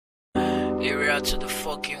Area to the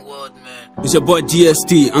fucking world, man. It's your boy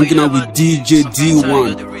DST, hanging out with DJ DE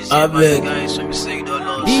ONE. I beg.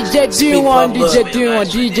 DJ DE ONE, DJ DE ONE,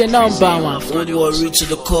 DJ number one. Don't worry to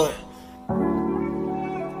the core.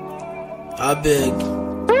 I beg.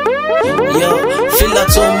 Yo, feel at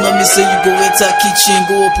home, let me say you go enter kitchen,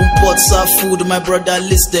 go open pot, serve food, my brother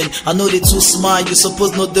listen. I know they too smart, you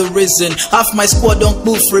suppose know the reason. Half my squad don't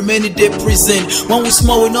move, remaining day prison. When we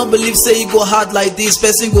small, we don't believe say you go hard like this.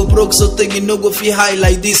 Person go broke, so think you no go feel high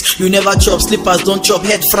like this. You never chop, slippers don't chop,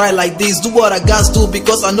 head fry like this. Do what I gas do,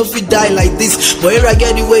 because I know if you die like this. But here I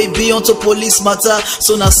get the way, be onto police matter.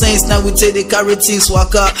 So now sense, now we take the carry things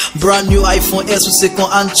waka. Brand new iPhone S with second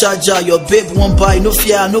hand charger. Your babe won't buy, no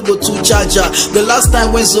fear, I no go to charger. The last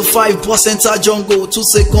time when so 5% jungle 2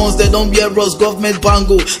 seconds they don't be errors government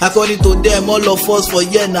bango. According to them all of us for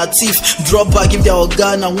year na thief. Drop back if they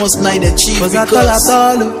organ and once night achieve. Cause I call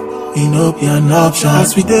an option.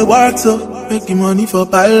 As we they work so making money for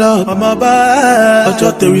pilot. I'm a bad but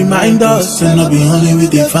just to remind us say no be only we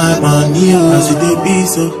they find money. As it they be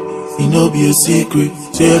so it no be a secret.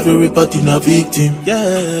 Say everybody na victim.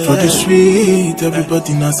 Yeah. For the street,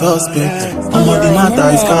 everybody na suspect. All the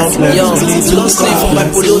matter is complex. Yo, don't sleep for my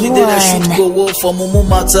polo. The day that shoot go war for mumu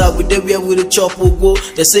matter. We dey where we the chop will go.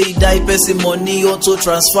 They say he die person money auto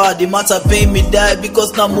transfer. The matter pay me die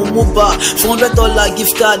because na mumu bar. $400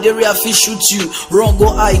 gift card, they real fish shoot you. Wrong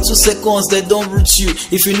go high 2 seconds, they don't root you.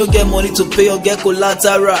 If you no get money to pay or get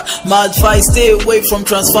collateral, my advice stay away from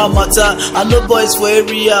transfer matter. I know boys for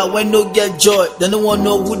area when no get joy. They no want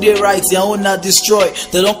know who they right, their own not destroy.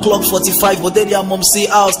 They don't clock 45, but they their mom see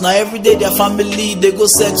house. Now every day their family they go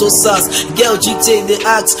settle sass. Girl GTA they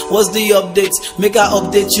ask, what's the update? Make I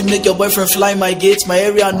update you, make your boyfriend fly my gate. My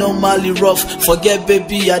area normally rough. Forget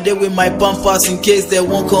baby, I dey with my bumpers in case they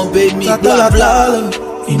won't come baby me. Blah blah.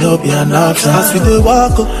 You know be an option. As we they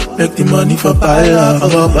walk up, make the money for pilot.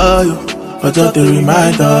 I'll buy you. But just to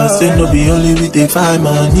remind us, say no be only we they find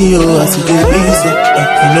money, oh, as it they be so,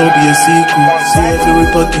 it no be a secret, say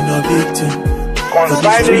everybody no victim. For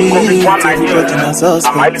the street, everybody na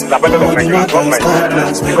suspect. All the matter is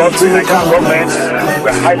complex, because the Nigerian government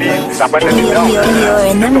were highly disappointed in them. You're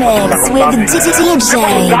in the mix with DJ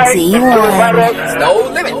DE ONE. No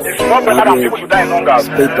limit. It's not better than people should die in hunger.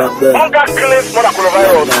 Hunger kills more than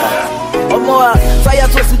coronavirus. Fire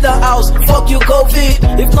to sit down house, fuck you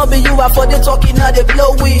COVID. If not be you, I for the talking now they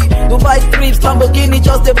blow weed. Dubai trips, Lamborghini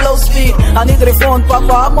just they blow speed. I need refund, papa,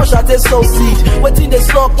 how much I take so seed? Waiting they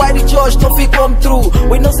stop, why the church no fit come through?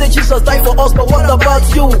 We know say Jesus died for us, but what about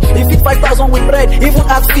you? If it 5,000 with bread, even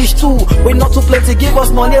add fish too. We not too plenty, give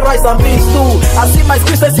us money, rice and beans too. I see my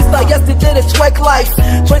Christian sister yesterday, they twerk life.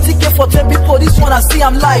 20K for 10 people, this one I see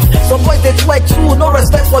I'm live. Some boys they twerk too, no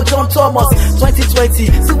respect for John Thomas. 2020,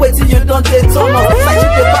 see waiting you don't they turn up. Like you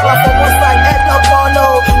the power from one side, head up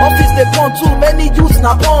porno. Office they born too many youths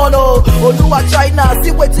na porno. Oluwa China,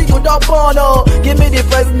 see waiting you don't porno. Give me the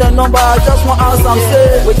president number, I just want answer I'm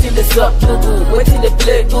saying. Waiting they suck, waiting they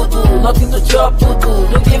play, nothing to chop, no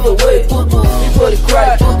give away, people they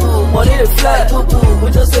cry, money they fly,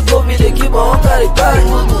 we just say COVID they keep on carry back.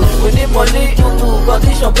 We need money,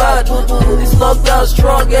 condition bad, this lockdown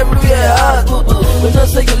strong everywhere hard. We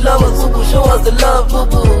just say you love us, show us the love,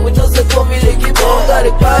 we just say COVID they keep on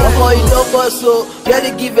carry back. Boy you don't go so, get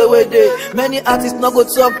the giveaway day. Many artists not go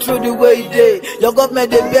talk through the way they. Your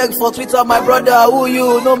government they beg for Twitter, my brother, who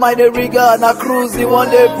you? No mind Erigga, na cruise, they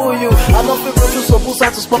want they pull you. I know people choose for Busa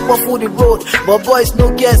to spot up for the road, but boys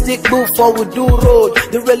no care, stick move forward, do road.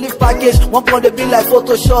 The relief package, one point they be like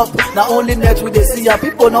Photoshop. Now only net with they see and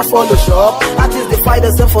people not follow shop. Artists they fight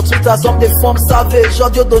themselves for Twitter, some they form savage.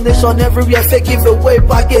 Audio donation everywhere, fake giveaway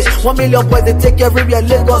package. 1 million boys they take everywhere,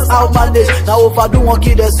 Lagos out manage. Now overdo one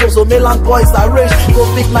kid their soul, so mainland boys are rich. Go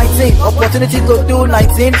pick 19, opportunity to do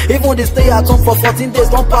 19. Even they stay at home for 14 days,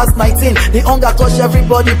 don't pass 19. The hunger touch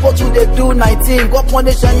everybody, but you they do 19. Go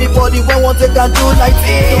punish anybody when one they can do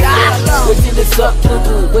 19. Waiting they suck,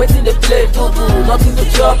 waiting they play, nothing to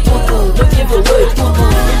chop, no give away,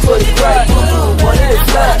 people they cry, money they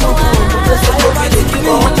fly, just a movie they give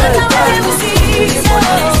a hundred times. It's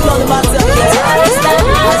not about them,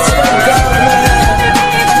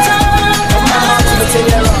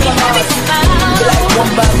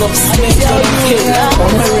 one bag of snakes on the kid,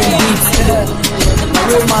 on my beats,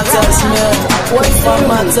 real matters, man. What if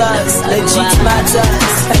matters, legit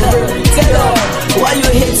matters. Tell them. Why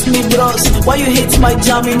you hate me, bros? Why you hate my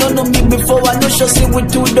jam? You don't know me before, I know sure say we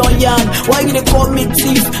two don't yarn. Why you they call me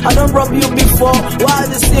thief? I don't rob you before. Why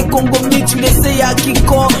they say Congo meet you, they say I kick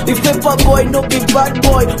call. If paper boy, no be bad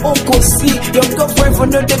boy, Uncle C. Your girlfriend for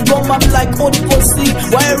no they gum, I'm like old pussy.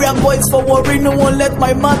 Why area boys for worry, no one let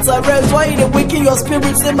my matter rest. Why they waking your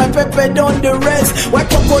spirit, say my pepper down the rest. Why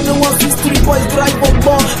Coco no one see street boys drive up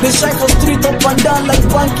ball? They shine for street up and down like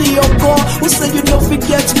Banky or Go. Who say you don't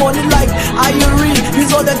forget money like Irie?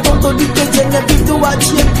 Use all the tonto dictate and the big do a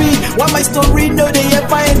GP. Why my story no they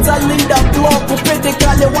ever enter Linda Club? Who pay the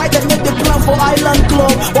Cali? Why they make the plan for Island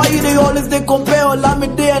Club? Why you they always they compare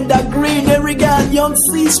Olamide and the Green, Erigga and Young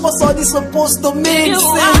C's? What's all this supposed to mean? You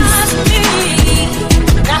ask me,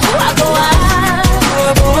 now who I go ask?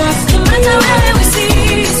 No matter where we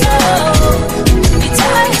see, so it's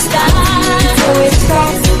always time.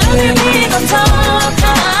 No me go talk,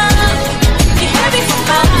 you hear me from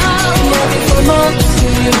mouth. You ask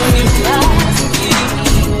me,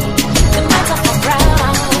 no matter for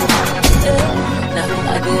brown, now who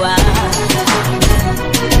I go ask?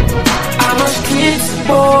 I'm a street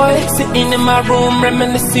boy, sitting in my room,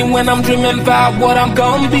 reminiscing when I'm dreaming about what I'm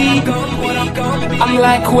gonna be. I'm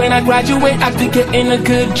like, when I graduate, I'll be getting a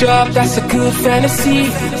good job, that's a good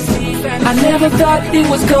fantasy. I never thought it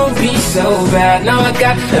was gonna be so bad. Now I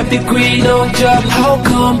got a degree, no job. How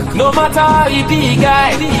come? No matter how you be,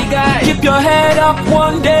 guy, keep your head up.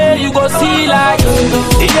 One day you go see like.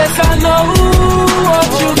 Yes, I know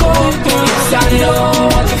what you go through. Yes, I know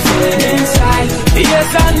what you feel inside.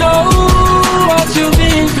 Yes, I know what you've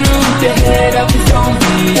been through. The head up is gonna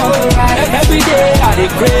be alright. Every day I dey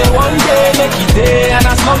pray, one day make it day. And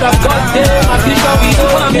as long as God there, my future we do.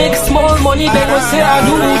 When I make small money, they gon' say I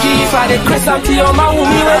do G. If I dey crash until your man will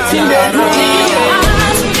be waiting there. You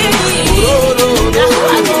ask me, now who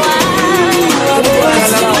I go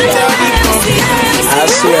ask? I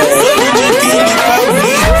swear,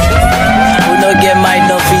 we don't get my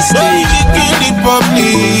novice stage.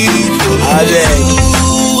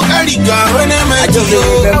 I just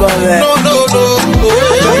remember that.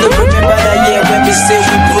 I just remember that year when we say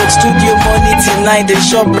we broke studio money till 9, they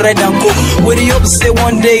shop bread and coke. We the hope say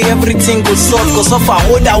one day everything go soft. Cause of our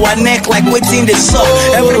hold our neck like waiting they suck.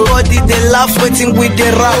 Everybody they laugh waiting with the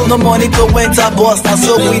rap. No money to enter bus, now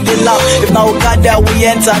so we they laugh. If now Okada we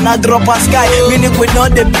enter, now drop a sky. Meaning we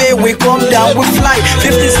not the pay, we come down, we fly.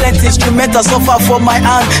 50 cent instrumental suffer for my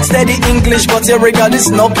hand. Steady English, but Erigga this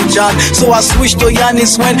no pigeon. So I switch to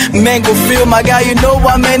Yanis when men go feel my guy. You know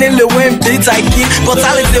what man in the wind beat I keep. But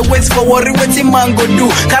I they wait for worry waiting man go do.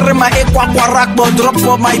 Carry my equa rack but drop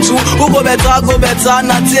for my two. Who go better,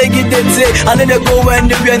 now take it they take. And then they go when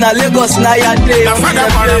they be in a Lagos now ya day.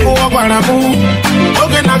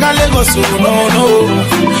 Okay, naga Lagos, no.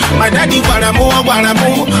 My daddy Guaramu,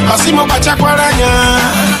 Asimo Pachakwaranya.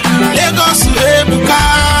 Lagos, Ebuka,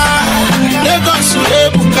 Lagos,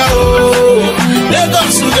 Ebuka, oh.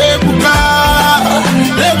 Lagos, Ebuka,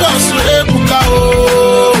 Lagos, Ebuka,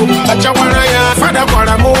 oh. Pachakwaranya, Father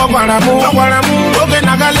Guaramu. Okay,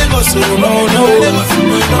 naga Lagos, no.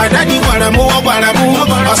 My daddy Guaramu,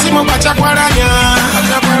 Asimo Pachakwaranya.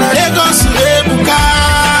 Lagos, Ebuka,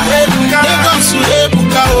 Lagos,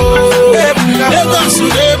 Ebuka, oh. Lagos,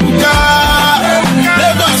 Ebuka,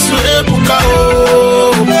 oh.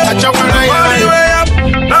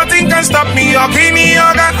 Nothing can stop me up in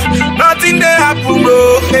yoga. Nothing they happen,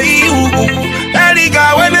 bro. Hey, you,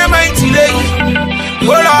 Erigga, when am I today?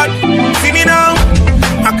 Oh Lord, see me now.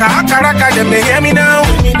 Aka, them they hear me now.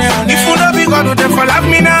 If you know be God, they for love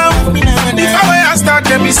me now. If I start,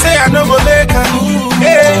 them be say I no go make her.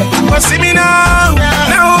 Hey, but see me now.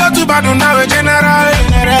 Now what to battle now a general.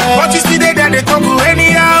 But you see they talk to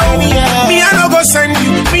anyhow. Me I no go send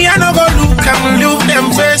you. Me I no go look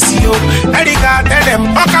them face you. Erigga tell them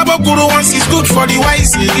Okabokuru once is good for the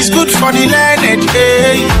wise, it's good for the learned.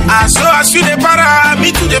 Hey, as so as you the para,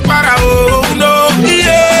 me to the para. Oh no,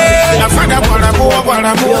 yeah. Father Guaramu.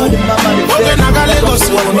 Okay, naga Lagos,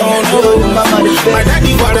 no. My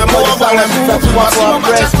daddy Guaramu.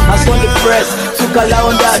 I saw the press, took a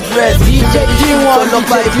lot on that dress. DJ D1, no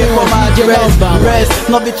buy it for my dress.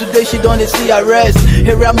 Not be today, she don't see her rest.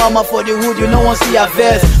 Area mama for the hood, you no one see her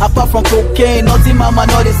vest. Apart from cocaine, nothing mama,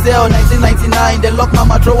 not the cell. 1999, they lock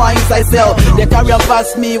mama, throw her inside cell. They carry her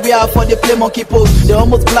past me, we are for the play monkey pose. They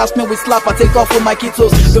almost blast me with slap, I take off with my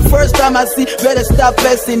kitos. The first time I see where they start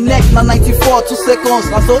pressing neck, now 94, 2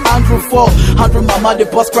 seconds. I saw Andrew fall. Andrew mama, the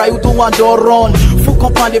boss cry, you don't want to run. Fuck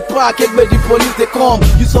compound the park, the police they come.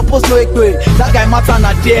 You supposed to know that guy matter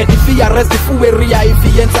not dead. If he arrest the full area, if he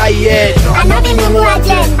enter here. I know the Mumu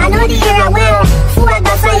agent, I know the era well. Full of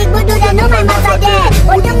the side, good do they know my matter dead.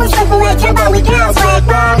 When you must go away, we can't sweat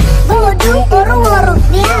back. Voodoo, Uru,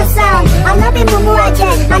 the answer. I know the Mumu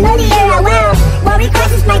agent, I know the era well. Worry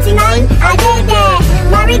crisis 99, I did there.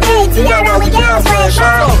 Mary Day, Tiara, we can't sweat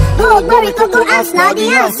back. Good, worry, Coco, ask now the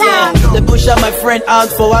answer. The pusher, my friend, out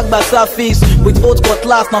for Agbasa feast. With old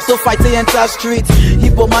cutlass, now so fight the entire street.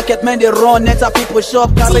 Hippo market men, they run, enter people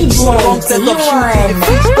shop. Carry two wrong set of shooting. If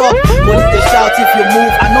you stop, police they shout if you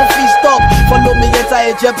move. I know if you stop, follow me, enter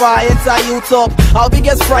a jebba, enter you top. Our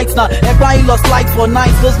biggest frights now, everybody lost light for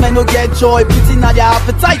nights. Those men don't get joy, pity now their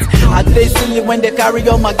appetite. I play silly when they carry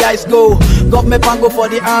on my guys go. Government bango for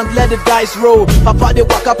the hand, let the dice roll. Papa they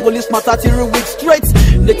waka police matter 3 weeks straight.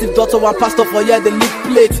 Native daughter and pastor for yeah, the lead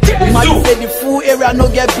plate. Imagine say the full area no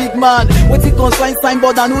get big man. Waiting consign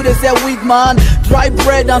signboard and who they say weed man. Dry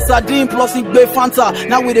bread and sardine plus in bay Fanta.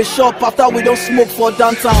 Now we the shop after we don't smoke for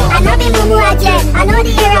downtown. I know the Mumu agent, I know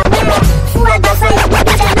the era well. Full of the side, good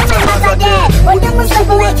do they know my matter dead. When you must go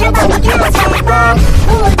away, we can't sweat back.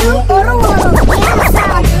 Voodoo, Uru, the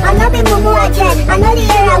answer. I know the Mumu agent, I know the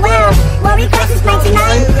era well. Worry crisis 99,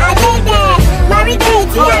 I did there. Mary Day,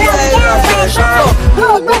 Tiara, we can't sweat back.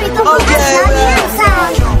 Good, worry, Coco, ask now the answer.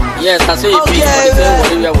 Yes, that's what you feel.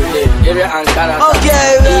 Area we live, area and character.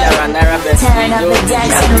 Turn up the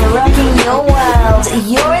decks and rocking your world.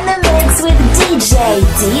 You're in the mix with DJ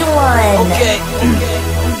D1.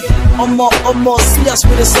 See us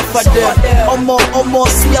with the suffer them.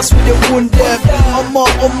 See us with the wound them.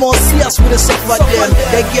 See us with the suffer them.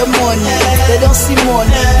 They get money, they don't see money.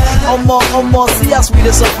 See us with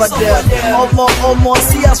the suffer them.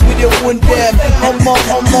 See us with the wound them.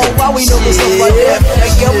 Why we know the suffer them? They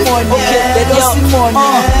get money, they don't see money.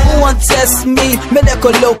 Who want test me?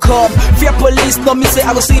 Medical low come. Fear police, no me say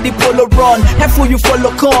I go see the polo run. Helpful you follow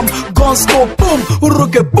come. Guns go boom,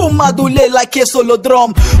 uruge boom, adule like a solo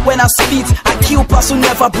drum. When I spit, I kill person who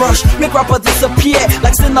never brush. Make rapper disappear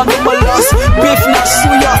like sin on no loss. Beef na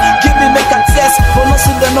suya, give me make a test. But no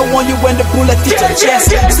see they no want you when the bullet hit your chest.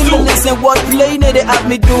 Similes and what play they have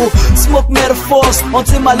me do. Smoke metaphors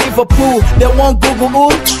until my Liverpool. They want Google,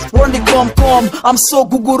 run the come. I'm so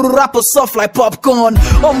Google rapper soft like popcorn.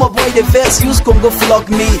 Oh my boy, the verse use come go flog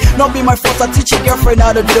me. Not be my fault, I teach your girlfriend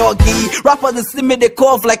how to doggy. Rapper they see me they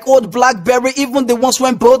cough like old Blackberry. Even the ones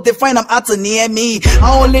when both they find I'm out to near me.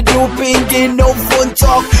 I only do pinging, no phone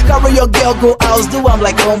talk. Carry your girl, go house, do I'm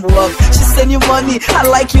like homework. She send you money, I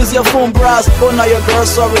like use your phone browse. Oh now your girl,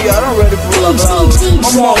 sorry, I don't ready pull up house. See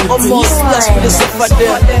us with the suffer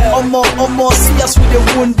them. See us with the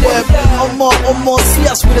wound them. See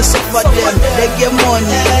us with the suffer them. They get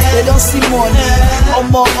money, they don't see money.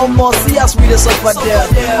 See us with the suffer them.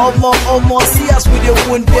 See us with the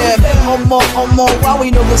wound them. Why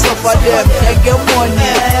we know we suffer them? They get money,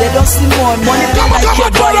 they don't see money. Money be like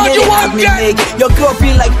your boy, they have me make. Your girl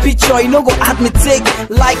be like picture, you know go have me take.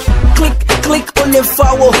 Like click on the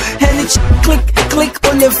foul. Any click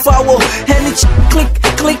on the foul. Any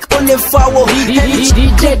click on the foul.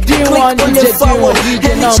 DJ D1, DJ D1, DJ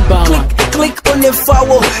number. Click on the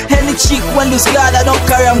foul. Any chick when lose God, I don't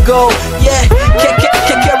carry him go. Yeah,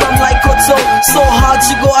 I'm like Otto. So hard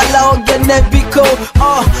to go allow get Nebico.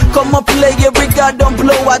 Come on play Erigga, don't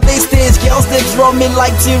blow at they stage. Girls they draw me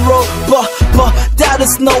like zero. But that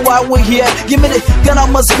is not why we're here. Give me the gun, I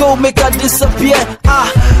must go make her disappear.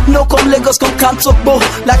 No come Lagos, come can't talk bo.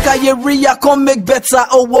 Like a Erigga, come make better.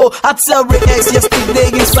 Oh whoa, I tell Ray X yesterday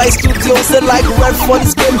inside studio. Say like red for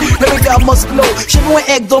this game. Erigga must blow. She when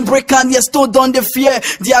egg don't break and yes, still done the fear.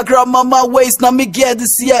 Diagram mama waist, now me get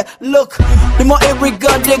this year. Look, the more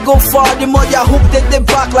Erigga they go far, the more ya hook they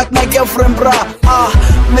back like my girlfriend bra.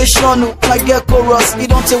 Mission, my girl chorus. You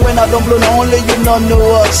don't say when I don't blow, no only you don't know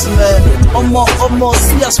us, man.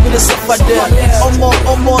 See us with the suffer them.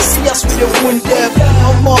 See us with the wound them.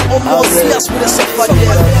 See us with the suffer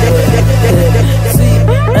them.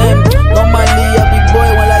 Normally a big boy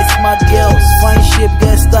when like smart girls. Fine shape,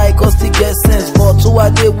 get style, cause they get sense. But 2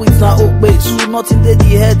 a day with na obey. 2 nothing they the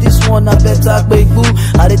head, this one I better big boo.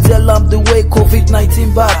 I they tell them the way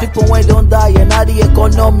COVID-19 bad. People when don't die and now the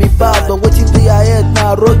economy bad. But waiting the ahead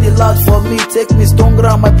now, roll the lot for me. Take me stone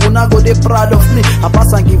ground, my puna go they proud of me. I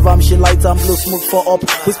pass and give them she light and blow smoke for up.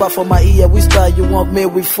 Whisper for my ear, whisper you want me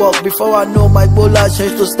we fuck. Before I know my bola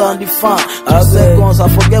change to stand the fan. I seconds, I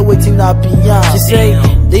forget waiting up beyond. She say,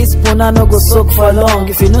 this puna no go soak for long.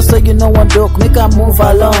 If you know so you know one dog, make her move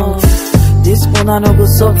along. This puna no go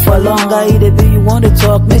soak for long. I eat it, do you want to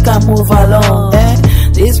talk? Make her move along.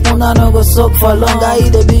 this puna no go soak for long. I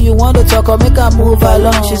either be you want to talk or make her move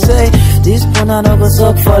along. She say, this puna no go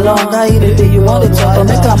soak for long. I either be you want to talk or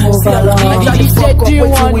make her move along. DJ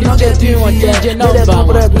D1, DJ D1, DJ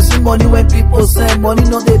number one. We see money when people send money,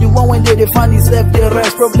 no they the one when they find itself they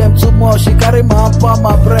rest. Problem too much, she carry my hand on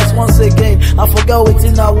my breast. Once again, I forget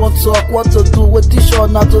what I want to talk, what to do with this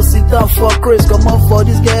short, not to sit down for Chris. Come on for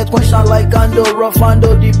this girl, question like Ando, rough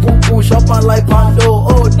Ando, the boom boom, shop and like Pando.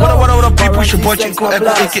 Oh no. What up people, it's your boy Chico,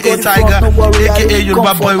 aka Tiger, aka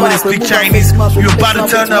Yoruba boy when they speak Chinese. You're about to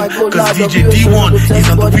turn up, cause DJ D1 is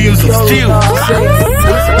on the wheels of steel.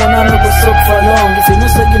 This one I no go soak for long. If you know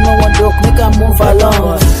say you know one joke, make her move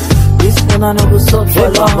along. This one I no go soak for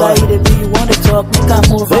long. I either be you want to talk, make her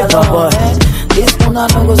move along. This one I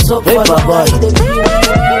no go soak for long. I either be you want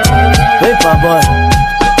to talk. Paper boy.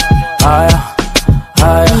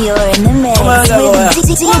 You're in the mix with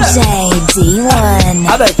DJ D1.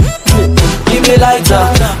 Give me lighter,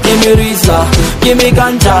 give me Rizla, give me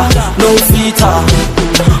ganja, no fita.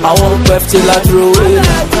 I won't breath till I throw it.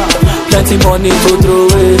 Plenty money to throw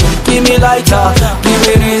it. Give me lighter, give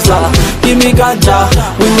me Rizla, give me ganja,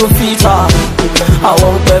 with no fita. I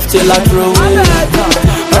won't breath till I throw it.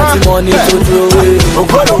 Plenty money to throw it. I'm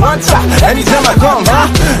gonna want ya anytime I come, huh?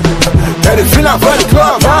 Let it feel for the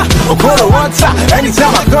club, huh? I'm gonna want ya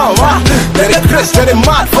anytime I come, huh? Let it Chris, let it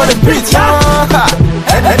mad for the beat, huh?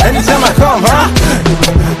 Anytime I come, huh?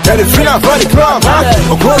 Let it feel for the club, huh?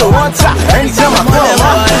 I'm gonna want ya anytime I come,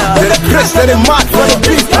 huh? Let it Chris, let it mad for the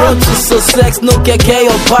beat, huh? Road to success, no keke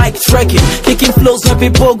or bike trekking. Kicking flows when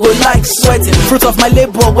people go like sweating. Fruit of my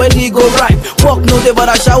labor when he go right. Walk no day but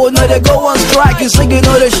I shower no they go on strike. You sing you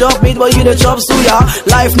know the shop meat but you the chop suya.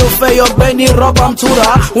 Life no fair, your Benny rob am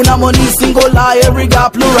tura. Una money single lie,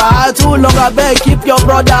 Erigga plural. Too long I beg, keep your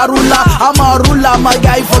brother ruler. I'm a ruler, my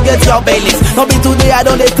guy, forget your bailies. Not be today, I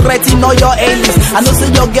don't they threaten all your aliens. I know say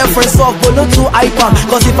your girlfriend soft, but not too hype am.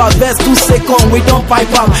 Cause if I best 2 seconds, we don't pipe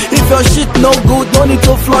am. If your shit no good, no need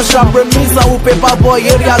to flush am. Remiss and paper boy,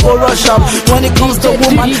 area go rush am. When it comes to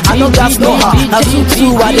woman, I know that's no her. Now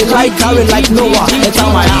two, I they like carry like Noah. It's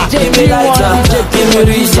on my heart. Give me lighter, give me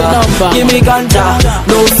Risa, give me ganja,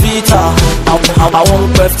 no fita. I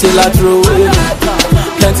won't breath till I throw it.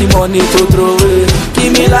 Plenty money to throw it.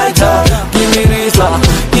 Give me lighter, give me Rizla,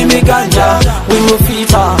 give me ganja, we will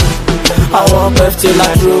fita. I won't breath till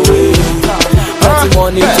I throw it. Plenty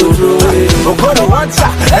money to throw it. I'm gonna want ya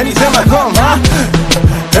anytime I come, huh?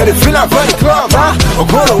 Let it feel for the club, huh? I'm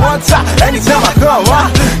gonna want ya anytime I come, huh?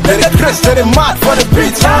 Let it Chris, let it mad for the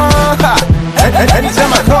beat, huh?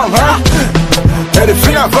 Anytime I come, huh? Let it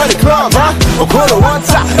feel for the club, huh? I'm gonna want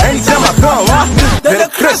ya anytime I come, huh? Let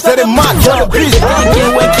it Chris, let it mad for the beat,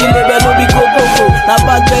 na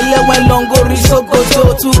bad belle when long go reach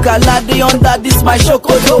Sokoto. To Kaladi under this my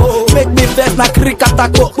shokoto. Make me vex na krikata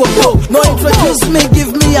koko. No introduce me,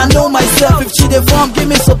 give me I know myself. If she dey form, give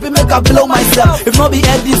me soapy, make I blow myself. If not be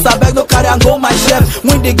Eddie's, I beg no carry and go my chef.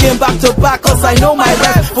 Win the game back to back, cause I know my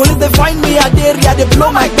rep. Police they find me at the area, they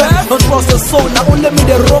blow my bed. Don't trust the soul, now only me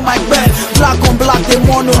they roll my bed. Black on black, they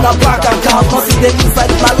want on a back account. Cause if they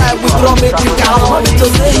inside my life, we draw make we count. Money to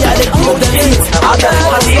say, yeah, they give the hits. I got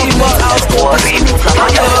to see what else for it.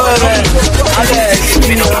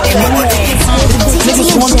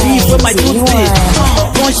 Niggas want beef with my toothpick.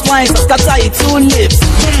 Punchlines, I scatter it 2 lips.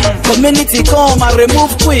 Community come, I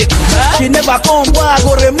remove quick. She never come, boy, I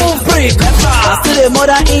go remove brick. I still the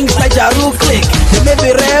mother ink like Jaru click. They may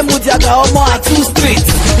be rem with Yaga Omo at 2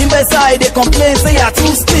 streets. In beside, they complain, say you're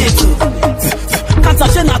too spit. Can't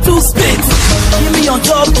touch it, not too spit. Give me on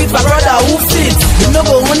job, fit my brother who fit. You know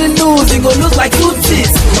go only lose, you go lose like 2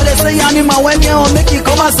 teeth. When they say animal, when you make it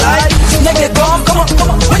come aside. Nigga come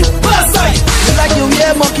on, wait, aside. You like you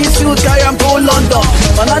wear monkey suit, carry and go London.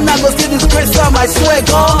 Banana go see this Chris on my swag,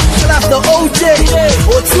 huh? That's the OJ,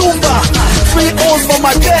 Otumba. 3 O's for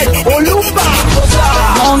my bed, Olumba.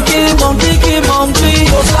 Monkey, monkey, monkey.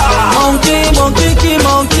 Monkey, monkey,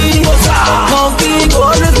 monkey. Monkey, go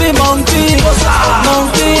always be monkey.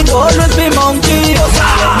 Monkey, go always be monkey.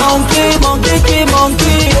 Monkey, monkey,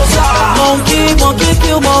 monkey. Monkey, monkey,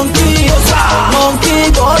 kill monkey.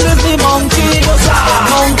 Monkey, go always be monkey.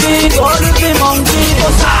 Monkey, go always be monkey.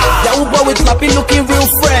 That Uber with Slappy looking real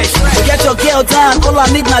fresh. Forget your girl time, all I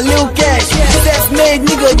need na little cash. Self-made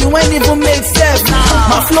nigga, you ain't even make sense.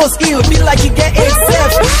 My flow skill feel like you get 8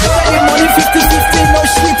 steps. Spending money 50-50, no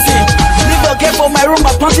shifting. Leave your girl for my room,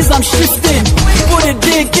 my panties I'm shifting. Put a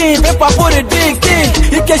dick in, paper put a dick in.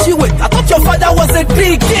 In case you wait, I thought your father was a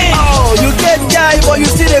deacon. Oh, you get guy, but you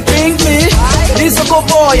still a pink me. This a go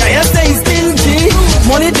boy, I ain't staying stingy.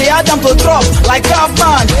 money they had them to drop like rap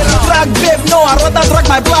man. Track babe, no, I rather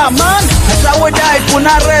track my plan, man. I shall would die, put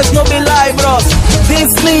not rest, no be lie, bros.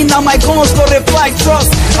 This lean, now my guns go reply,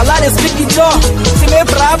 trust. I like the speaky jaw, see me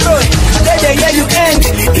bravo. Then they hear you end,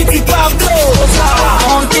 kitty Pablo.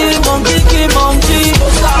 Monkey, monkey, monkey.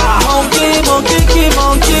 Monkey, monkey,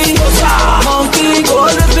 monkey. Monkey, go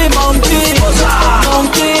to be monkey.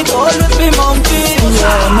 Monkey, go to be monkey.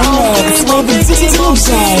 You're in the mix with DJ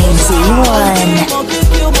D1.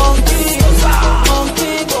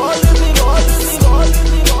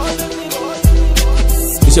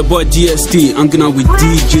 It's your boy DST, hanging out with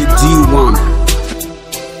DJ D1.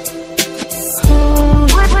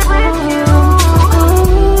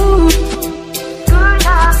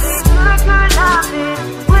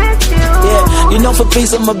 You know for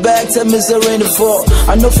peace on my back, tell me surrender for.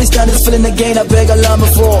 I know if it's not this feeling again, I beg Allah me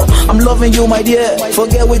for. I'm loving you, my dear,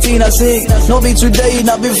 forget what I sing. No be today,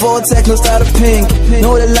 not before, techno start a ping.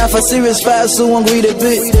 Know the life I serious fast, so hungry to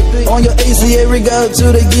be. On your AC, Erigga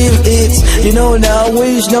to the give it. You know now, I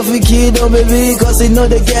wish nothing kid on baby, cause they know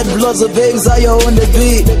they get bloods of babes, I on the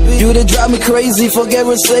beat. You they drive me crazy, forget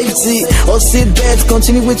with safety. Or sit back,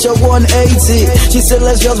 continue with your 180. She said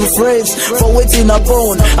let's just be friends, for waiting a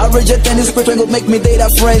bone. I reject any script go make me date a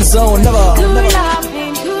friend zone. Never. Good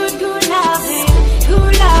loving, good loving,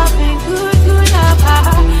 good loving, good love.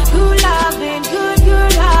 Good loving, good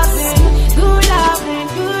loving, good loving,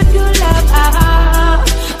 good love.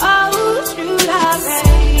 Oh, true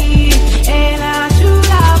loving, and I true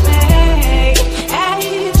loving,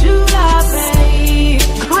 and true loving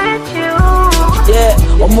with you.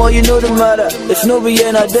 Yeah, or more you know the matter. If no be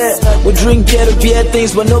here, not there. We drink beer to beer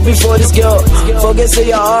things, but no before this girl. Forget say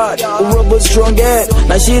your heart, we rub with strong head.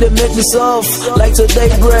 Now she done make me soft, like today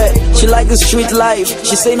bread. She like the street life,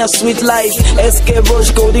 she say na sweet life. SK Rush,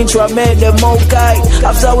 Golden Tramed, the Mokai.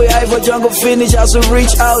 After we high for jungle finish, as we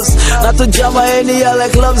reach house. Not to jam my any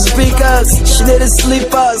like love speakers. She didn't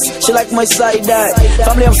sleep us, she like my side eye.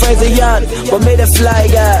 Family and friends are young, but made a fly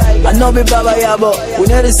guy. I know me Baba Yabo, we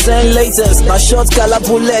know the same latest. My short color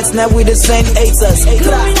bullets, now we the same haters. Good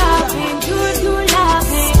loving, good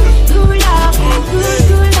loving, good loving,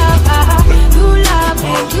 good love. Good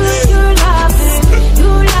loving, good loving,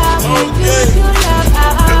 good loving, good love.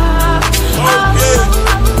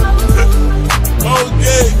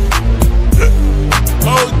 Okay.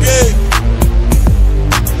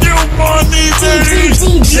 You money, baby.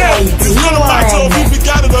 Yeah, it's none of my talk. If you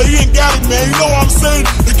got it or you ain't got it, man. You know what I'm saying?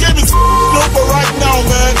 The game is over right now,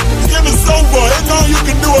 man. The game is over. Ain't nothing you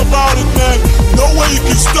can do about it, man. No way you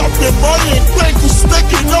can stop it. Money and bank is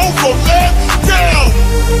taking over, man. Damn.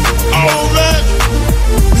 Oh, man.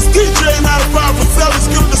 This DJ 95%. Let's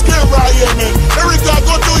give it this game right here, man. Erigga,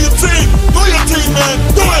 go do your team. Do your team, man.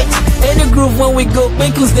 Do it. In the groove when we go,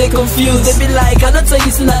 pinkles they confused. They be like, I don't tell you,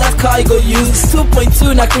 see that car I go use.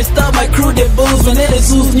 2.2, now crystal, my crew they booze. When they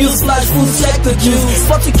lose, news flash, food check the juice.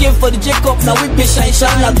 40K for the Jacob, now we be shine.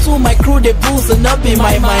 Now two, my crew they booze, and up in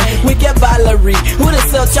my mind. We get Valerie, who they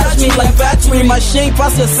sell, charge me like battery. My shame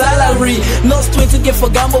pass your salary. Lost 20K for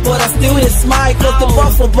gamble, but I still they smile. Cause the bar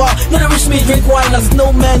for bar, now they reach me drink wine. As no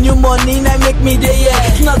man, new money, now make me there,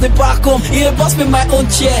 yeah. Now they back home, yeah, boss me my own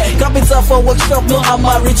chair. Capital for workshop, no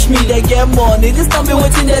I'ma reach me. They get money, this time be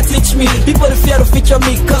waiting they teach me. People they fear to feature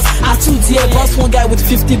me, cause I too dear. Boss one guy with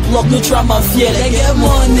 50 block, no trauma fear. They get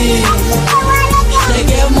money, they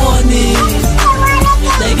get money,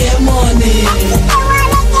 they get money,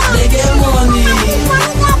 they get money,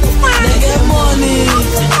 they get money,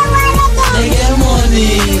 they get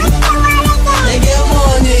money, they get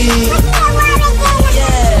money.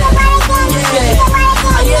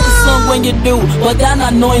 I hear the song when you do, but that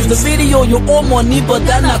not noise. The video you owe money, but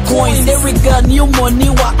that not coins. Erigga new money,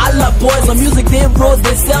 while Allah boys. The music they wrote,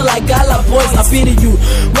 they sell like Allah boys. I pity you.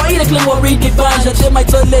 Why you the clean what read the bunch? I check my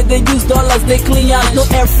toilet, they use dollars, they clean out, no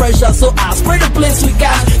air fresher. So I spray the place with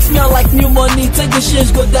cash. Smell like new money, take the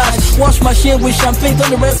shit, go dash. Wash my shit with champagne,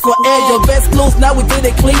 turn the rest for air. Your best clothes, now we did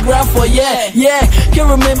a clean ground for yeah. Can't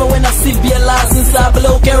remember when I see beer lies inside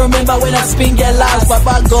below. Can't remember when I spin get lies.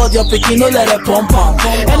 Baba God, you're picking, no let it pump on.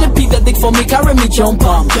 Any pick that dick for me, carry me jump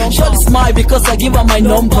on. Shorty smile because I give her my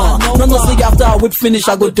number. No say after I whip finish,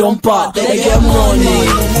 I go dump her. They get money,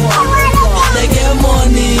 they get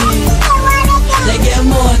money, they get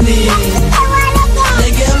money,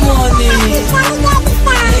 they get money,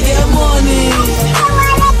 they get money,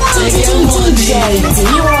 they get money,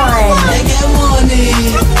 they get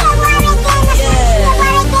money.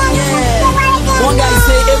 One guy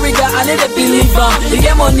say, Erigga, I need a believer. You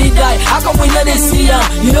get money die, how come we let it see ya?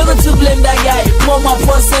 You know not to blame that guy. Pour my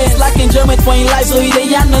process like enjoyment for in life, so he dey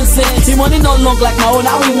yarn nonsense. He money not long like my own,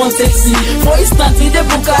 I will want sexy. For instance, in the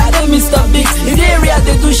book, I didn't Mr. Biggs. In the area,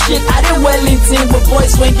 they do shit, I didn't Wellington. But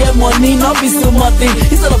boys, when get money, not be still nothing.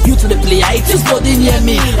 Instead of you to the player, it is body near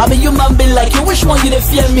me. I'm a human being like you, which one you they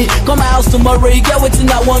fear me? Come my house tomorrow, you get what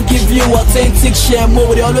I won't give you. Authentic share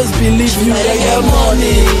more, they always believe you. They get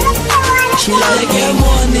money. She like get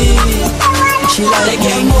money. She like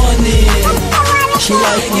get money. She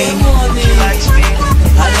like get money.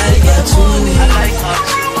 I like get money.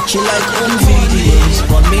 She like home videos,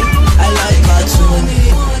 but me, I like cartoon.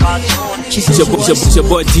 It's your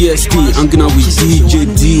boy DSP, I'm gonna with DJ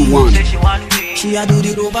D1. She a do the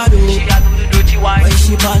robado when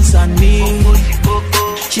she bounce on me.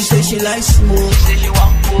 She say she like smoke.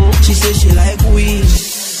 She say she like weed.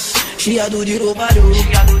 She a do the robado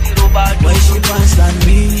when she bounce on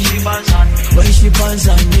me. When she bounce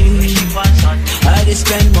on me, I dey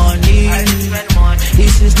spend money.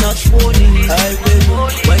 This is not funny.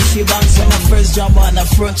 When she bounce on her first jump on the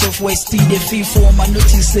front of Westie, the fee form I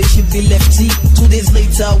notice say she be lefty. 2 days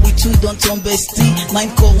later we two don't turn bestie.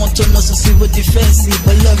 9 call one turn us to civil defensive.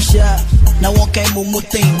 But love shot, now one kind of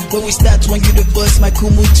thing. When we start when you the bust my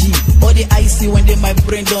kumuji. All the icy when they my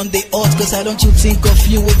brain done they hot. Cause I don't you think of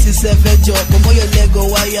you waiting 7 job. Come on your Lego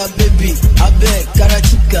wire baby. I beg,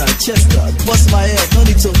 Karachika, Chester, bust my head. No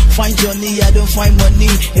need to find Johnny, I don't find money.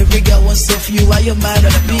 Every girl wants of you, why you mad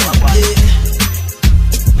at me? Yeah.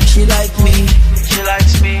 She like me. She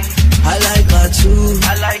likes me. I like her too.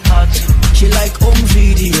 I like her too. She like home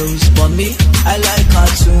videos, but me, I like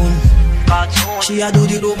cartoon. She a do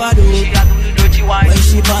the robado when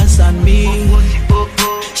she bounce on me.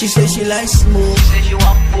 She say she like smoke.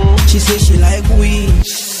 She say she like weed.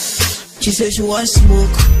 She say she want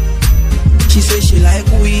smoke. She say she like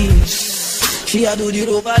weed. She a do the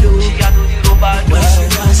robado when she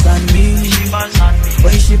bounce on me.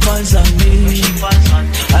 When she bounce on me,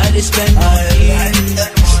 I dey spend money.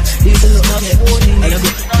 This is not funny.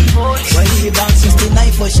 When she bounce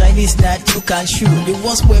 69 for Chinese that you can shoot. The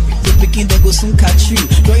ones where people picking they go soon catch you.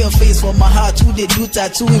 Draw your face for my heart, who they do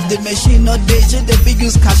tattoo. If the machine not there, the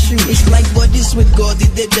figures catch you. It's like bodies with God, the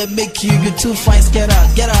day they make you. You too fine, get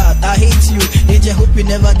out, I hate you. Angel, hope you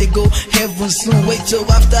never they go heaven soon. Wait till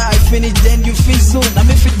after I finish, then you feel soon. I'm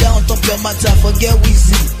if it down top your matter, forget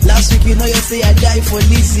Weezy. Last week you know you say I die for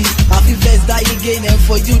Lizzie. Happy best die again, and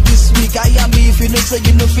for you this week I am me. If you know so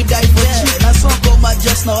you know if you die for you. Now some come my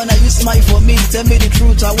just now and I you smile for me. Tell me the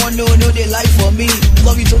truth, I want to know they lie for me.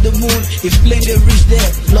 Love you to the moon, if plain they reach there.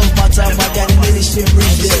 Love matter, my daddy made this shit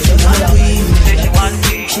reach there.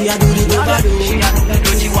 She a do the robado.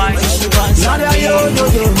 She wants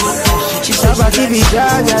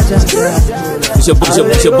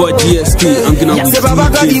It's your boy DSP, I'm gonna with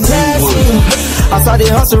DJ D1. I saw the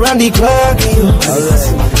hustle around the clock,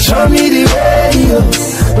 show me the way,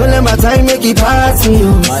 don't let my time make it pass me,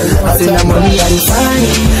 I say the money I define,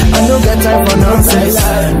 I don't get time for nonsense,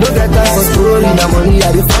 don't get time for story, the money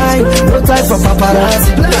I define, no time for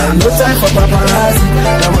paparazzi, no time for paparazzi,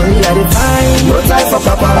 the money I define, no time for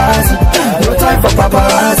paparazzi, no time for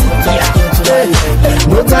paparazzi,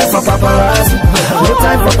 no time for paparazzi, no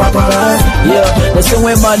time for paparazzi. Yeah, the same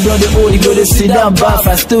way man do the old, go to sit down bath.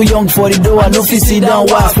 I still young for the door, I know fi sit down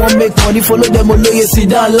wife. Won't make money, follow them, all you sit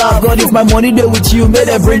down laugh. God, if my money there with you, may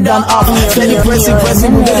they bring down up. Steady pressing,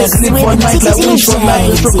 we go to sleep for night like we short night.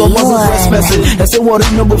 We stroke up on press message. They say what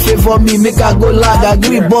no go favor me, make I go lag. I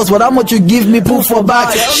agree, boss, but how much you give me, put for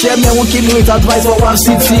back. Share me, won't kill me with advice for one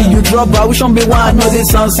city. You drop, I wish on be one, know this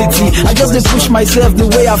sound city. I just dey push myself the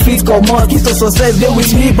way I feel, come on. Keep to success, they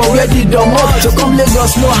with me, but where did the more? So come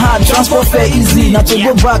Lagos, no hard, transport fair easy. Now to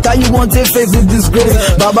go back, how you want to face the disgrace?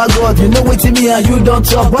 Baba God, you know what me and you don't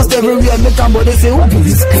talk. Bust everywhere, make them, but they say, who give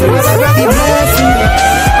this crazy? I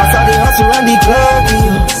saw the hustle around the clock,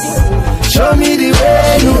 show me the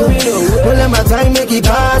way, don't let my time make it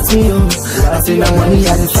pass me, I say the money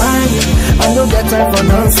I define, I don't get time for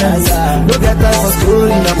nonsense, no get time for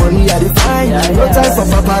story, the money I define, no time for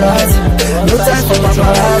paparazzi, no time for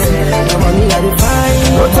paparazzi, the money I define,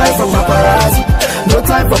 no time for paparazzi, no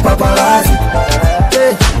time for paparazzi,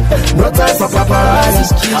 no time for paparazzi,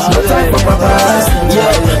 no time for paparazzi.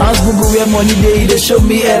 Yeah, as Google where money they show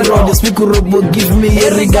me error. The speaker robot give me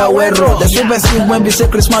Erigga error. The same person when we say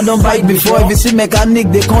Christmas don't bite before. If you see mechanic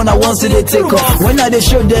they come I want to they take off. When I they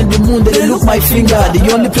show them the moon they look my finger. The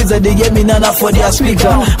only place that they get me nana for their speaker.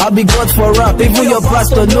 I be God for rap. Even your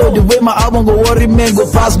pastor know the way my album go worry man go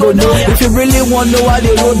pass go no. If you really want to know why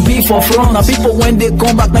they road be for front. Now people when they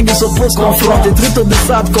come back now you supposed confront. The truth of the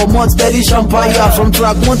sad come on steady champagne from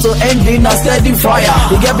track 1 to ending a steady fire.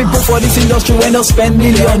 You get people for this industry when they spend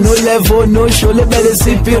million. No level, no show, they better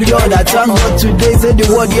see period. I thank God today, say the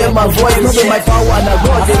word, hear my voice. Not with my power, and I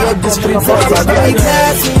got they hear the street voice. I got it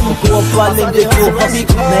blessing. Go up, I live the go for me.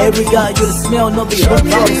 Now Erigga, you smell, not the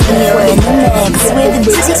You're in the mix with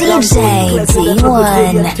DJ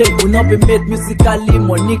D1. Will not be made musically,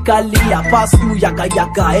 monically. I pass through yaka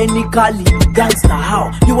yaka, any kali. Gangsta,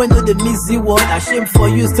 how? You ain't know the missy word. I shame for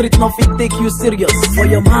you, street nothing take you serious. For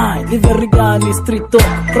your mind, leave Erigga on the street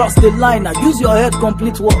talk. Cross the line, now use your head,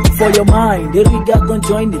 complete work. For your mind, Erigga don't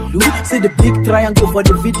join the loop. See the big triangle for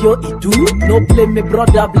the video, it do. No blame me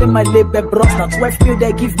brother, blame my label bros. Now 12 mil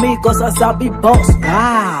they give me, cause I sabi boss.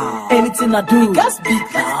 Wow. Anything I do, gas big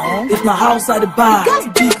now. If not house at the bar, gas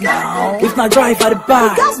big now. If not drive at the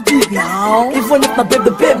bar, gas big now. Even if not babe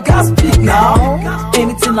the babe, gas big now.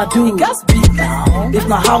 Anything I do, gas big now. If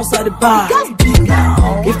not house at the bar, gas big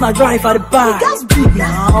now. If not drive at the bar, gas big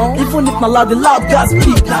now. Even if not loud, the loud gas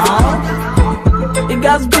big now. It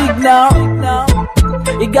gas big now.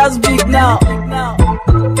 It gas big now.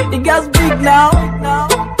 It gas big now.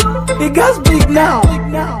 It gas big now.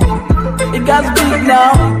 It gas big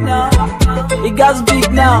now. It gas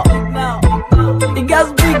big now. It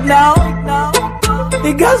gas big now.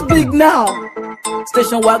 It gas big now.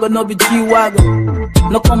 Station wagon, no be G-wagon.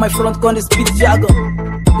 Knock on my front, con the speed jagger.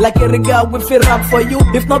 Like Erigga, we feel rap for you.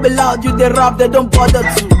 If not be loud, you they rap, they don't bother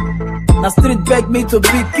to. Now street beg me to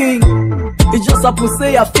be king. It just happen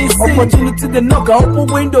say I face opportunity the knock, I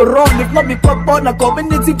open window run. If not be pop on a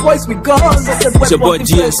community voice we guns. It's your boy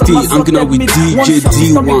GST, I'm gonna with DJ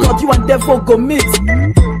D1. God, you and devil go meet.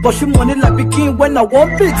 But you money like a king when I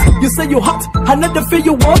want it. You say you hot, I know the feel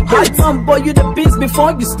you want it. Man, boy, you the beats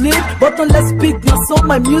before you sleep. But let's speak, now so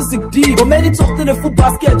my music deep. But many talk to the food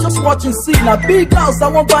basket, just watching see. Now big house, I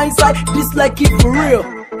want buy inside, this like it for real.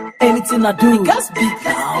 Anything I do, gas big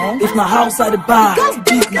now. If my house at the bar, gas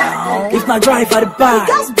big now. If my drive at the bar,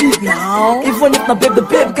 gas big now. Even if my babe the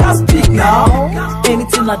babe, gas big now.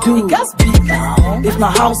 Anything I do, gas big now. If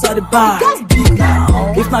my house at the bar, gas big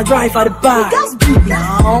now. If my drive at the bar, gas big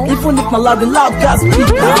now. Even if my loud the loud, gas big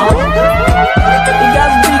now. It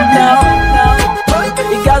gas big now.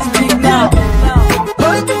 It gas big now.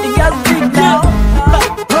 It gas big now.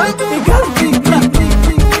 It gas big now.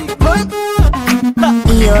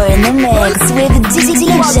 You're in the mix with DJ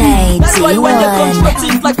D1.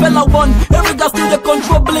 Like Bella One, Erigga still the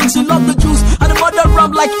control blinks. She love the juice and the mother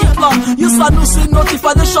ram like Hitler. You Sanusi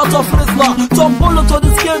notify the shot of Rizla. Tom Polo to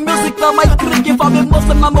this game music now my creek. If I'm a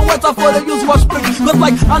Muslim, I'm a wetter for the use wash spring. Cause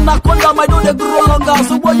like Anaconda, my do they grow longer.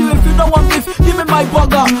 So what you if you don't want beef, give me my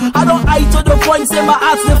burger. I don't eye to the point, say my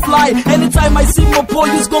ass they fly. Anytime I see my boy,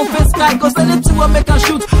 use gon' face sky. Cause anything will make a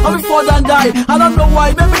shoot, I'll be fall and die. I don't know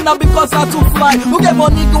why, maybe not because I too fly. Who get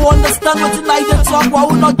money go understand what tonight they talk. Why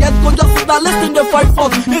will not get go just sit and listen to fight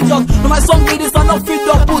for. It just, no my song be this and not fit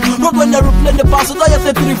up put. Not when they replay the past, so don't you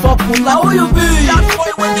say 3 4 put. Now who you be? That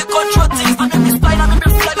boy when they control things, I make me style, I make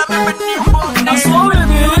me fly, I make me new one. That's what we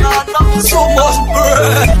be. So much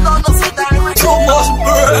bread. So much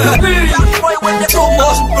bread. That boy when they so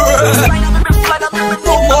much bread. I make me fly, I make me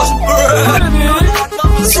so much bread.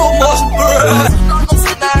 So much bread.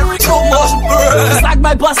 So much bread. It's like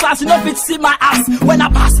my boss ass, you know fit see my ass when I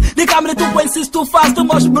pass. They come to 2.6 too fast, too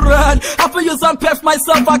much bread. I feel use and pef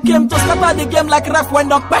myself, I came to scatter the game like ref when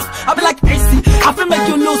not pef. I be like AC, I feel make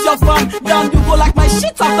you lose your fun. Down you go like my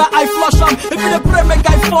shit after I flush them. If you the pray make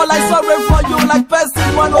I fall, I sorry for you like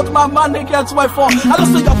person. One out my man, they get my phone. I don't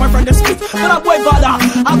see your boyfriend the street, but I'm way better.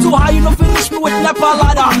 I'm too high, you know finish me with Nepal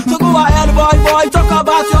ladder. So go ahead boy, talk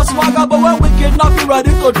about your swagger. But when we kidnap you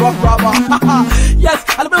ready to drop rubber. Yes,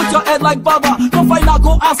 I'll build your head like Baba. Don't find out,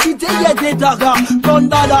 go ask you, they dagger. Don't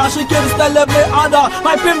dada, she keeps telling me under.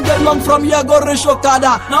 My pimp get long from here, go reach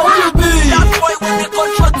Okada. Now who you be? That boy when they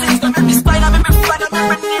control things, I make me style, I make me fly, I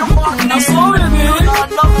make me new one. Now so we be.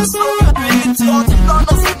 Now so we be. It's your thing, don't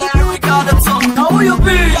know see that Erigga the tongue. Now who you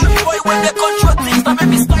be? That boy when they control things, I make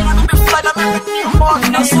me style, I make me fly, I make me new one.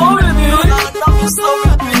 Now so we be. Now so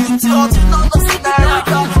we be. It's your thing, don't know see that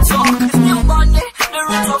Erigga the tongue. It's new money, the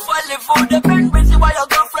roots of I live for the pen, busy while your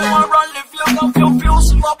girlfriend want run live.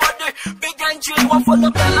 Confuse my body, big engine, one for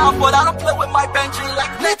the bell, but I don't play with my Benji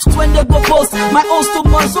like next when they go post. My own's too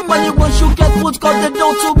much, so many once you get food, cause they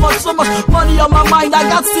don't too much, so much money on my mind. I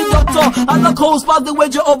got see doctor, and the coast pass the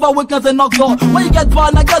wage over weakness and knock door. When you get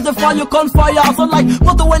burned, I get the fire, you can't fire. So like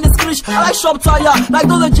motor when it's screech, I like shop tire. Like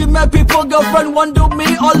those gym people, girlfriend want do me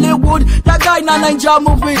Hollywood. That guy in a Ninja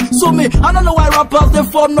movie, sue me. I don't know why rappers they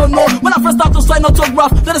form no. When I first start to sign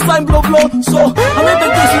autograph, then the sign blow. So I'm in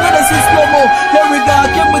this, you know they see slow mo. Erigga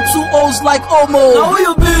came with 2 O's like Omo. Now who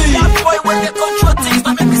you be? That boy when they control things,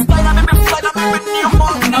 I make me style.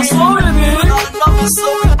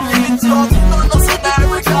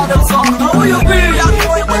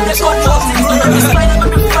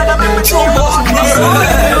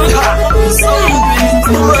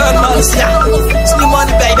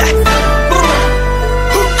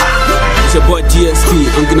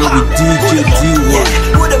 I'm gonna with DJ D1.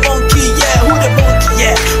 Who the monkey? Yeah, who the monkey?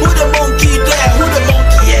 Yeah, who the monkey there? Who the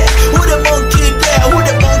monkey? Yeah, who the monkey there? Who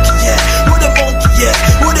the monkey? Yeah, who the monkey? Yeah,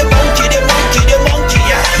 who the monkey? The monkey, the monkey.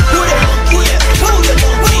 Yeah, who the monkey? Yeah, who the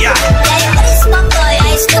monkey? Yeah. Yeah, what is my boy?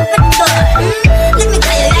 I stupid boy. Let me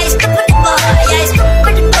tell you, I stupid boy. I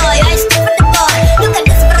stupid boy. I stupid boy. Look at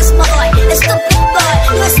this first boy. A stupid boy.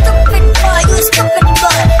 You a stupid boy. You a stupid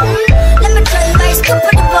boy. Let me tell you, I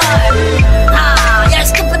stupid boy. Ah, you're a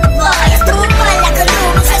stupid boy. Stupid boy like a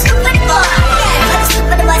loon. A stupid boy. Yeah, what a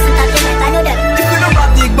stupid boy. I know that. If you don't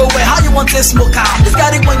rap big boy, how you want to smoke calm? This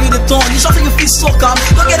guy they want you to turn. You sure think you feel so calm?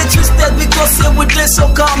 Don't get it twisted because here we dress so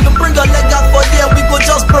calm. You bring a leg out for there, we go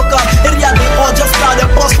just broke up. Area they all just now they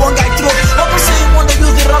boss one guy throat. People say you want to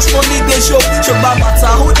use the rest money they show. Show by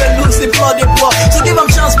matter who they lose the blood they pour. So give them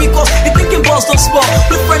chance because you thinking boss don't spot.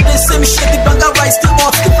 The friend the same shit, the banger rice still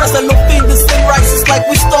hot. The press the low thing, the same rice. It's like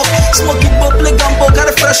we stop. Smoking bowl, play gumbo, got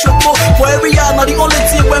a fresh bowl. For every year, now the only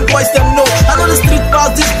thing when boys them know. I know the street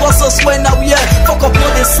pass these bosses when now yeah. Fuck up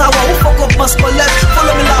all this sour, who fuck up must collect.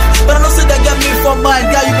 Follow me laugh, but I know say they get me from mine.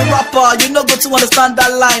 Yeah, you be rapper, you know go to understand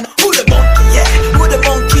that line. Who the monkey? Yeah, who the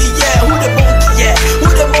monkey? Yeah, who the monkey? Yeah, who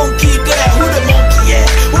the monkey there? Who the monkey? Yeah,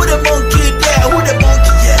 who the monkey there? Who the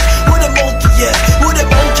monkey? Yeah, who the monkey? Yeah, who the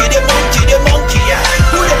monkey? The monkey, the monkey. Yeah,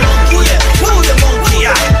 who the monkey? Yeah, who the monkey?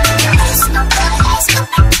 Yeah.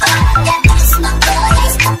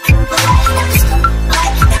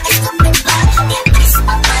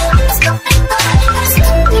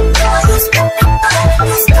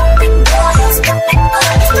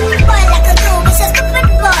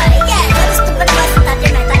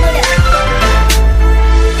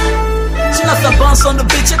 Bounce on the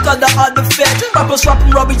beat, check out the hard effect. Rappers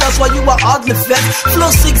rapping rubbish, that's why you are hardly fed. Flow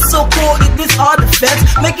 6 so cold, it is hard effect.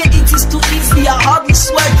 Making it is too easy, I hardly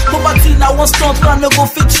sweat. Poverty now one stunt, but I no go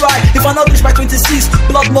fit try. If I not reach by 26,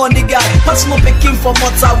 blood money guy. But smoke picking for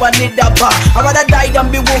months, I need that bar. I rather die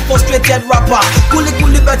than be one frustrated rapper.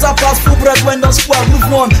 Coolie better pass full bread when don't square roof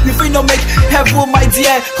one. You feel no make heaven, my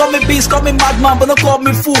dear. Call me beast, call me madman, but don't call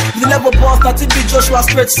me fool. The level boss, nothing be Joshua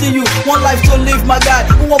straight, see you. One life to live, my guy.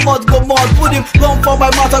 Who want mod, go mod, put him long for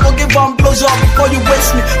my mouth, I go give one blowjob before you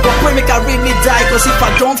waste me. But pray make I really die, cause if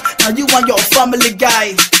I don't, now you and your family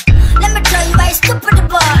guy. Let me tell you why stupid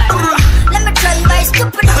boy. Let me tell you why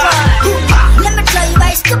stupid boy. Let me tell you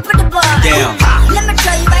why stupid boy. Damn. Let me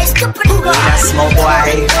tell you why stupid boy. That's my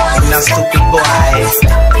boy, I'm not stupid boy.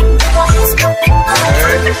 Stupid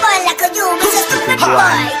boy like a you, Mr. Stupid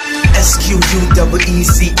boy.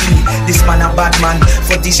 SQUEECE. This man a bad man.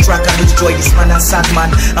 For this track I lose joy. This man a sad man.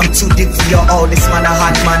 I'm too deep for your all. This man a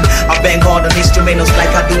hard man. I bang hard on instrumentals like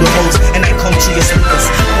I do the hoes. And I come to your speakers.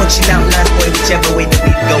 Punch you down last boy, whichever way the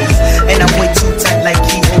beat goes. And I'm way too tight like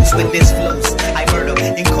keyholes with this flows. I murder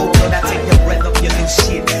in cold blood. I take the breath of your new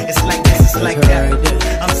shit. It's like this, it's like that.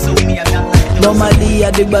 I'm so me, I'm not like those. Normally I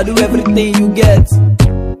dig but do everything you get.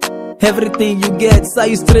 Everything you get, say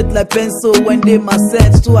you straight like pencil when they my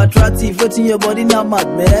sense too attractive, waiting your body now mad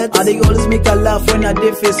man. And they always make her laugh when I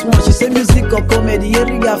dey face one. She say music or comedy,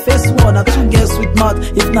 Erigga face one. I two girls with mouth,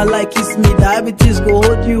 if not like kiss me, diabetes go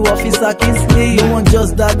hold you, Officer Kingsley. No one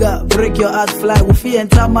just dagger, break your heart fly. We feel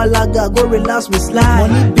enter Malaga, go relax with slide.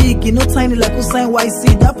 Money big, you know tiny like Usain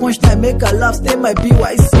YC. That punchline make her laugh, stay my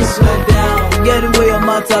BYC. Swear down, you get away your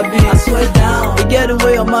matter be. I swear down, you get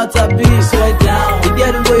away your matter be. Swear down, you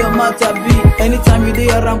get away your matter be. Anytime you dey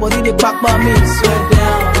around, body they back by me. Swear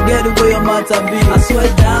down, you get away your matter be. I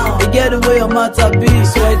swear down, you get away your matter be.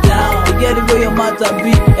 Swear down, you get away your matter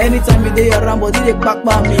be. Anytime you dey around, body they back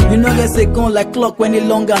by me. You know get second like clock when it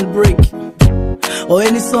long and break. Or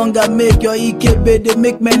any song I make your EKB, they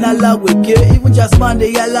make men allow wake. Even just man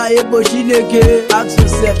they yalla ebo shileke. Ask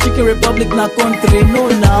yourself, Chicken Republic na country, no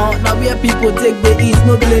now. Now where people take the east,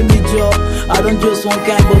 no blame me Joe. I don't just one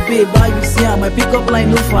kind, but babe, how you see how my pickup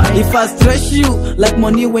line no fine. If I stretch you like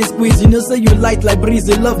money when squeeze, you know say you light like breeze,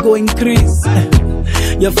 the love go increase.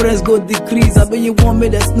 Your friends go decrease. I bet you want me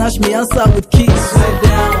to snatch me answer with keys. Swear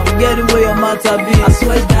down, you get away your matter be. I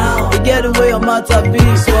swear down, you get away your matter be.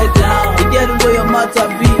 Swear down, you get away your matter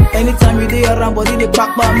be. Anytime you dey around, body they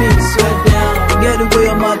back by me. Swear down, you get away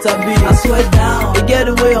your matter be. I swear down, you get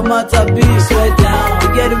away your matter be. Swear down, you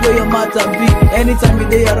get away your matter be. Anytime you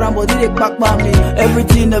dey around, body they back by me.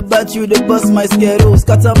 Everything about you they bust my schedule.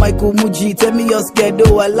 Scatter my Kumuji, tell me your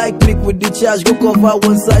schedule. I like pick with the charge, go cover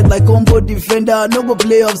one side like combo defender. I no go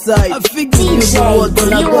play offside. I think you the world,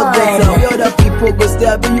 but I got better. We other people go stay,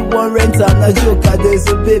 I bet you want rent. I'm not joker, there's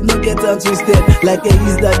a babe, no get on twisted. Like a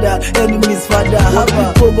his dada, enemies father. How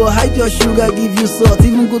people go hide your sugar, give you salt.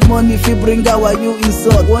 Even good money if you bring our are you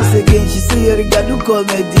insult? Once again, she say Erigga do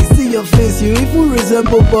comedy. See your face, you even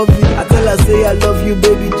resemble Bobby. I tell her say I love you,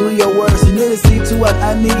 baby, do your worst. You know the C2 and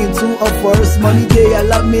I need you two of us. Money day,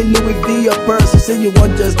 allow me Louis V your purse. You say you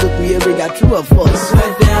want just look me, Erigga, true of us.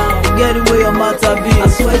 Sweat down, you get away your matter be. I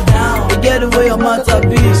sweat down, you get away your matter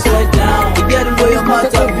be. Sweat down, you get away your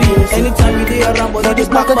matter be. Anytime you day around, but this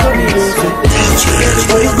market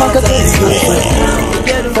for this market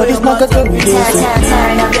for this market for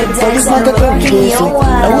this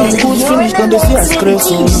I want to finish, then they see us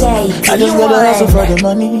crazy. I just gotta hustle for the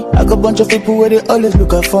money. I got a bunch of people where they always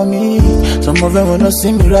look out for me. Some of them wanna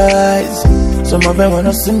see me rise, some of them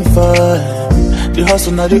wanna see me fall. The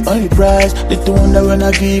hustle not the only prize. They the one that when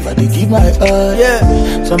I give my all. Yeah.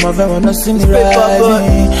 Some of them wanna see me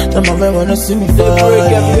rising, some of them wanna see me fall.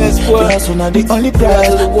 The hustle not the only prize.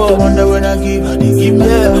 The one that when I give my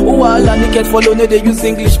all. Who all and naked follow no they use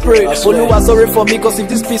English spray. Only was sorry for me cause if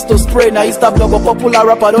this pistol spray. Now Insta blog a popular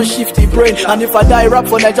rapper don't shift the brain. And if I die rap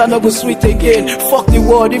for Nigeria no go sweet again. Fuck the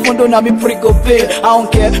world even though now me prick go pain. I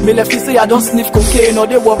don't care. Me left say I don't sniff cocaine. Or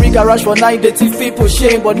they worry garage for 9 they teach people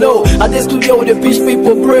shame. But no, at the studio with the bitch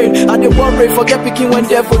people brain. And they worry forget picking when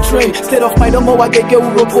they're for train. State of mind, no more I get who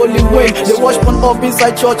rope only win. They watch one up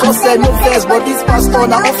inside church, I said no verse. But this pastor,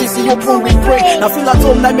 now office you open we pray. Now feel at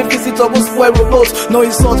home, now me visitor will swear remote. No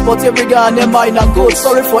insults, but Erigga and them mind and good.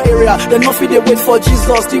 Sorry for area, they nothing they wait for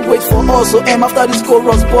Jesus, they wait for us. So after this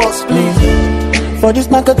chorus boss, please. For this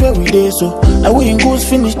market where we dey so, and we in goose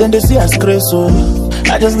finish, then they see us crazy so.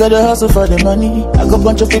 I just gotta hustle for the money. I got a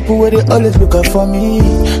bunch of people where they always look out for me.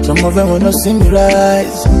 Some of them wanna see me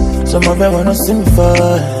rise, some of them wanna see me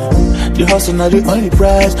fall. The hustle not the only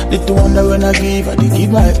prize. They the one that when I give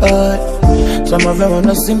my all. Some of them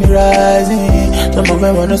wanna see me rising, some of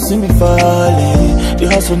them wanna see me falling. The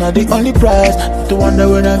hustle not the only prize. They the one that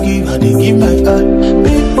when I give my all.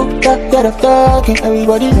 People that I'm talking,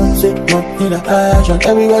 everybody knows it. Money in action,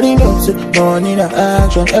 everybody knows it. Money in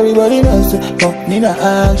action, everybody knows it. Money in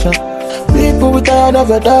action. People we tired of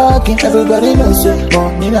talking, everybody knows it.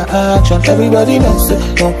 Money in action, everybody knows it.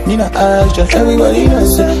 Money in action, everybody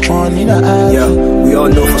knows it. Money in action. Yeah, we all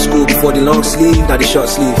know for school before the long sleeve, now the short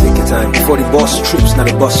sleeve, take your time. Before the boss trips, now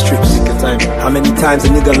the boss trips, take your time. How many times a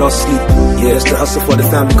nigga lost sleep? Yeah, it's the hustle for the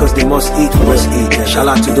family cause they must eat, Yeah. Shout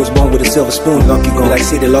out to those born with a silver spoon, lucky gone. Like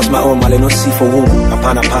say they lost my own, they no see for womb.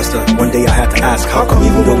 Upon a pastor, one day I had to ask, how come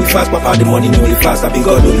even though we fast, but how the money know we fast? I be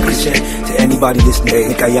God only Christian. To anybody listening, hey,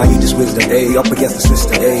 think I you this wisdom, hey, up against the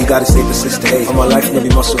system, hey, you gotta stay persistent, hey. All my life no be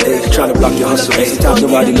muscle, hey, trying to block your hustle, hey. Sometimes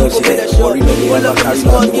nobody loves you, hey. Worry no be one, I carry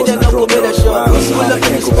my divorce, I drove it. I hustle hard, I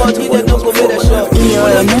can't go back to what it was before.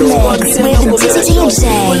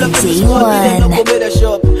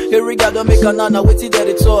 Erigga don't make a nana, wait till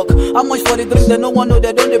they talk. How much for the drink, they no one know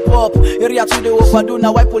they don't they pop. Area to the overdo,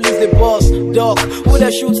 now why police the boss? Dog, who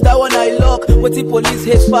they shoots, that one I lock. Wait till police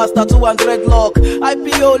hits fast, that 200 lock.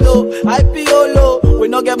 IPO low, we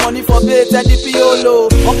no get money for bait, and the PO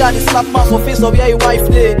on got the slap man for face of your wife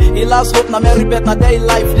day. He last hope, na Mary bet, na day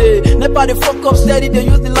life day. Never the fuck up steady, they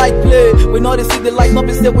use the light play. We know they see the light, no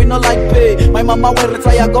be say we no like pay. My mama will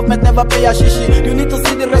retire, government never pay a shishi. You need to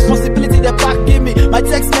see the responsibility they back give me. My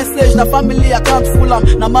text message, the family account full am.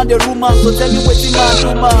 Na man the rumor, so tell me what the man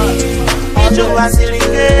do man.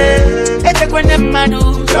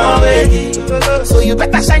 So you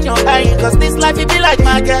better shine your eye, cause this life it be like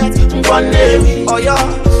market. One day, oh yeah,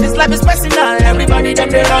 this life is personal. Everybody them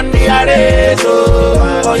they run the array.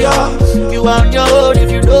 Oh yeah, you on your own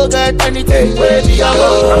if you don't get anything. Where be your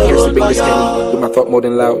own? I'm here to big this thing, with my thought more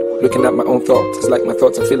than loud. Looking at my own thoughts, it's like my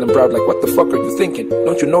thoughts are feeling proud. Like what the fuck are you thinking?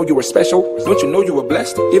 Don't you know you were special? Don't you know you were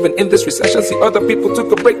blessed? Even in this recession, see other people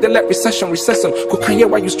took a break, they let recession recess them. Kokanye,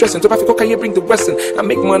 why you stressing? So if Kokanye bring the lesson, I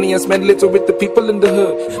make money and spend little with the people in the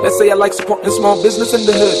hood. Let's say I like supporting small business in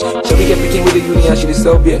the hood. So we get picking with the uni and she dey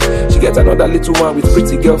sell beer. She gets another little one with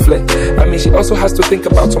pretty girl flair. I mean she also has to think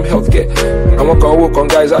about some healthcare. I walk on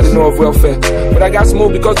guys, I don't know of welfare. But I got small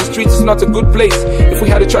because the streets is not a good place. If we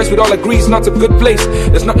had a choice, we'd all agree it's not a good place.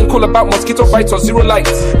 There's nothing cool about mosquito bites or zero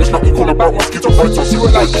lights. There's nothing cool about mosquito bites or zero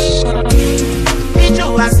lights.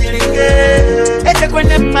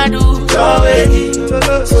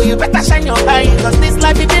 So you better shine your eye, cause this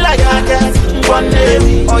life it be like market. One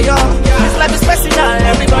day, oh yeah, this life is personal.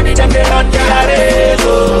 Everybody them they run the array.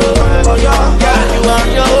 Oh yeah, you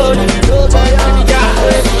on your own and you know that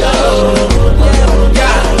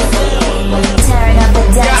Turn up the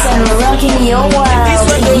decks and we're rocking your world. This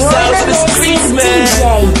one goes You're out to the streets, man.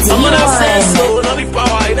 I'm gonna say so, not be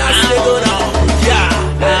power, and that's they go now. Yeah,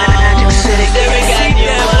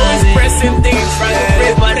 always pressing things from the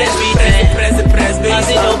press, but every day press,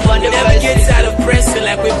 baby. Never get tired of pressing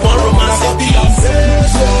like we born romance.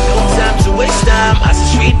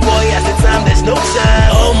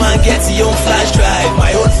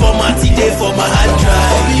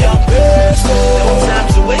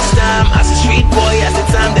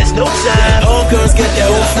 there's no time. All girls get their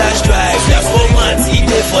own flash drive. Their 4 months, eat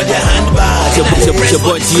it for their handbag. It's your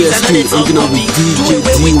boy GST, I'm gonna be DJ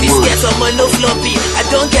D1. D1. Floppy. I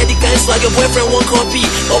don't get the kind swag your boyfriend won't copy.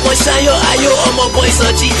 Oh my shine your eye, oh my boy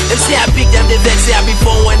Sochi. Them say I pick them, they vex, say I be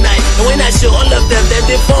 419. And when I show all of them, then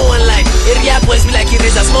they 419. Area boys be like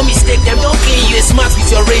erasers, no mistake, them don't clean you. Smart with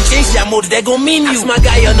your range, change their mode, they gon' mean you. As my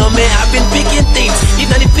guy, you know man, I've been picking things. If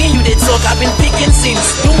not the pin you they talk, I've been picking scenes.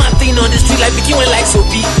 Do my thing on the street like Vicky when like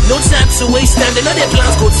Soapy. No time to waste time, they know their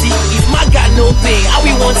plans go see. If my got no pay, how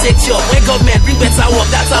we won't take job. When government bring better work,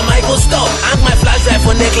 that's how I go stop. Hang my flash drive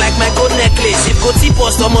for neck like my gold necklace. If go tip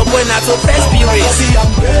post on my boy, not to press be race.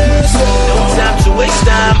 No time to waste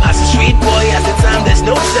time. As a street boy, at the time there's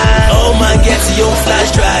no time. Oh man, get your own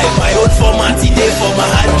flash drive. My old format, day for my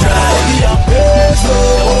hard drive.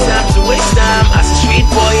 No time to waste time. As a street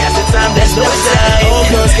boy, at the time there's no time. All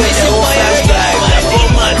girls get their own flash drive. My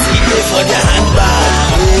format, day for their handbag.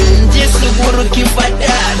 Just the guru keep fight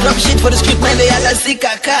that. Drop shit for the street man, they are like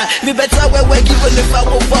kaka. Me better we're given if I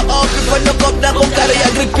will for all people no come down, come carry a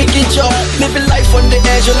grip picking job. Living life on the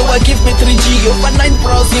edge, you know I give me 3G. Over 9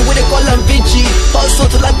 browsing, what they call them PG. Also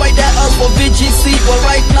to like buy that house for VGC. But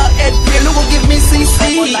right now, Ed Pill will give me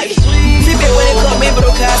CC. People when they call me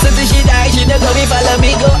broker, since she die, she never me follow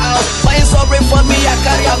me go out. Buying sorry for me, I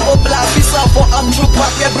carry a go blast. Peace out for true pop,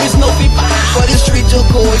 yeah, breeze no people. For the street to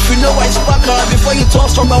go, if you know I spark hard. Before you talk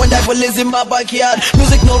strong, but when I for lazy in my backyard.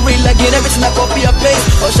 Music no real again, everything I copy and paste.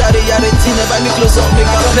 Or shout it, yeah, Tina, buy me close up, make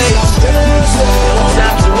my face. No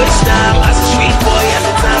time to waste time, as a street boy, at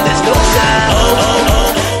the time there's no time.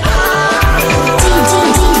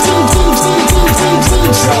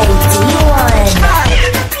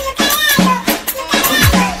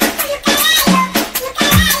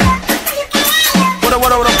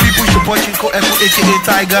 What up, people? It's your boy Chinko Echo, aka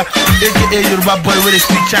Tiger, aka Yoruba boy where they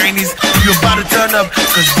speak Chinese. You're about to turn up,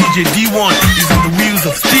 cause DJ D1 is on the wheels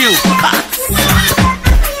of steel.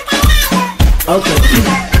 Okay,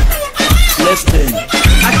 listen.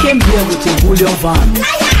 I came here with a bullion van.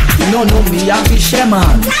 You don't know me, I'm the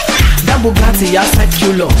Sherman. That Bugatti outside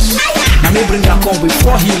Q-Loss. Now me bring a come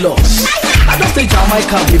before he lost. I don't stay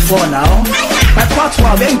Jamaica before now. My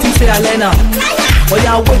patois, anything say I learn now. Oh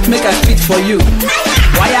yeah, wait, make I speak for you.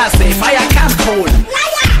 Why I say fire can't hold.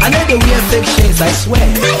 I know they wear fake chains, I swear.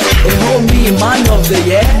 They hold me man of the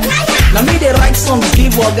year. Now me they write songs,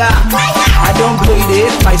 give Oga. I don't blow it, they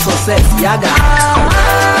hate my success, Yaga.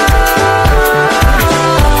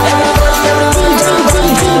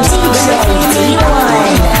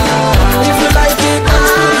 If you like it,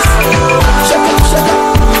 shut up, shut up.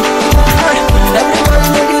 Everybody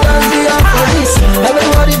make it dance the police.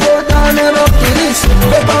 Everybody go down and up to this.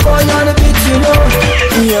 Paper boy on the beat, you know.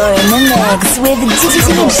 You're in the mix with DJ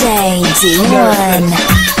D1.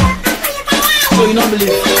 So you don't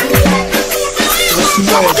believe?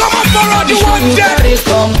 Come on, you carry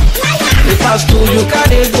come. If I school, you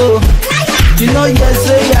carry go. You know, yes,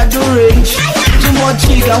 say I do range. Too much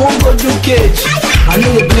chick, I won't go do cage. I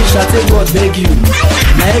know the bitch, I take God beg you.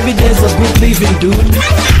 Now evidence of good living, dude.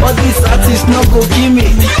 All these artists not go give me.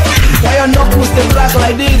 Why your knuckles they black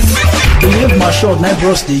like this? They leave my short, my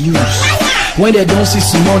bros they use. When they don't see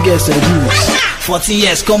small girls they use. 40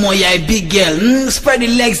 years, come on, yeah, a big girl. Spread the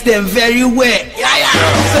legs them very well. Yeah.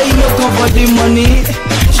 Say you no come for the money.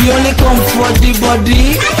 She only come for the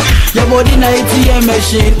body. Your body na ATM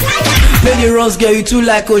machine. Play the runs, girl, you too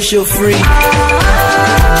like Osho free.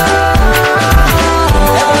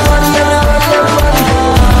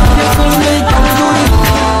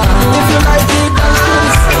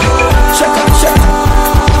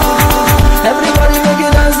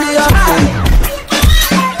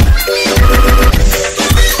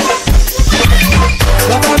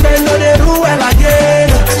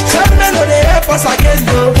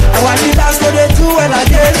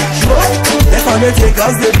 Take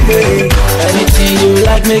us the pay. Anything you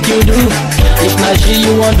like, make you do. If not she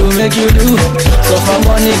you want to make you do. So for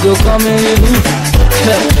money go come in you.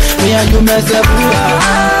 Me and you mess up.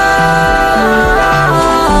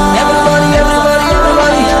 Everybody,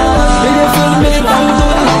 did you feel me? Come do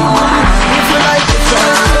it. If you like it, shut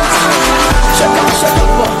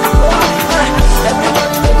up.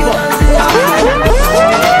 Everybody make it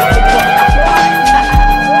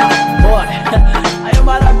boy, I am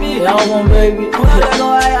mad at me. I baby.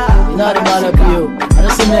 You know the man up you. I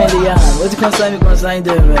don't see me in the yarn. What you consign me consign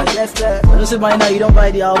them, man. Yes, sir. I don't see by now you don't buy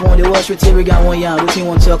the album. They watch with Erigga one yarn. What you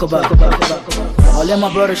want to talk about? I'll let my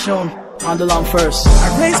brother Sean handle on first. I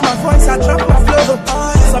raise my voice, I drop my flow.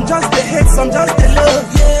 Some just the hate, some just the love.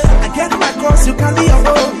 I get my cross, you can be your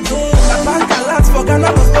own. I bank a lot for Ghana.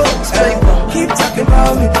 Keep talking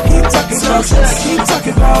about me, keep talking about me. Keep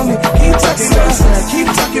talking about me, keep talking nonsense. Keep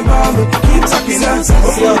talking about me, keep talking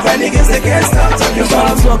nonsense. Your bad niggas, they can't stop talking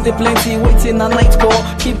about me. Talk the plenty, waiting a night call.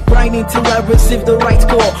 Keep grinding till I receive the right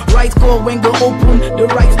call. Right call when go open the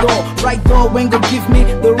right door. Right door when go give me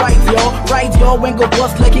the right y'all. Right y'all when go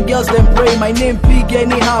bust like it girls them pray. My name big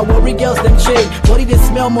anyhow, worry girls them shade. Body they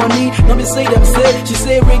smell money, no me say them say. She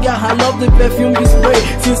say Erigga, I love the perfume you spray.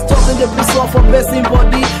 Since talking the piece off for best in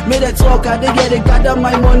body. Made a talk, I they get it, gather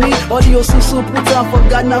my money. Audio susu put on for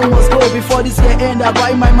God now must go. Before this year end, I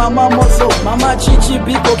buy my mama muscle. Mama chichi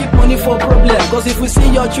big go keep money for problem. Cause if we see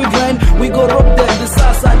your children, we go rob them. The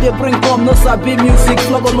salsa they bring come, no sabi music.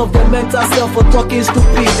 Flog all of them mental self for talking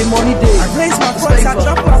stupid. The money day. I raise my voice, I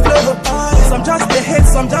drop my flow. Some just the hate,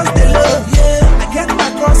 some just the love. Yeah, I get my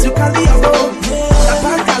cross, you carry a road. Yeah, the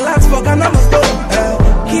bank alerts for Ghana must go.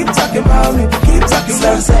 Keep talking about me, keep talking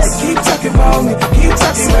nonsense. Keep talking about me, keep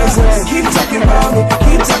talking nonsense. Keep talking about me,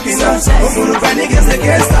 keep talking nonsense. For the bad niggas, they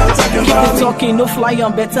can't stop talking about me. Talking, no fly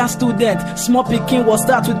on better student. Small picking will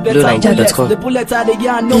start with better bullets. The bullets are the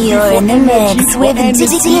yarn, no You're in the mix with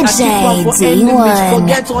DJ D1.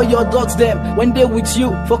 Forget all your dogs them when they with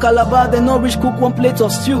you. For Calabar, they no rich cook one plate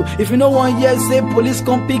of stew. If you know 1 year, say police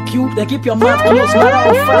come pick you. Then keep your mouth closed, matter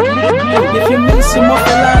of fact, leave you. If you miss some of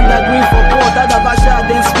the land, green for port, Adabasha,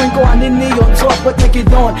 then sprinkle and in on top, but take it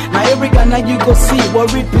down. Now Erigga, now you go see.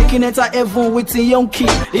 Worry picking enter heaven with a young key.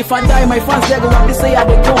 If I die, my fans they go have to say I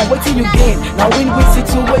they come. Wait till you gain. Now win-win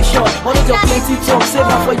situation. All of your plenty talk, save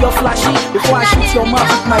up for your flashy. Before I shoot your mouth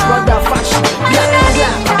with my brother Fashi.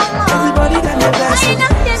 Everybody that they bless you.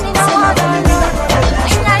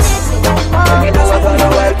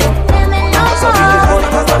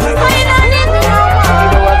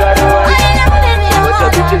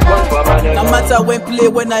 No matter when play,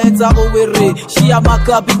 when I enter Owerri. She a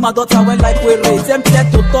maka, big my daughter when like we raise.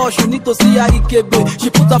 Tempted to touch, you need to see her Ikebe. She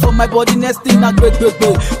put her for my body, next thing I great.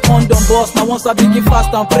 Condom boss, now once I begin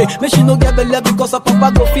fast and pray. Make she no get belly because her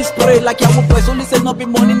papa go fist spray. Like your boys only say no be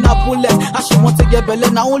money, na bullet. And she want to get belly,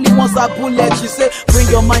 now only wants a bullet. She say, bring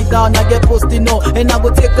your mind down, I get posting no. And I go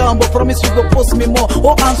take her, but promise you go post me more.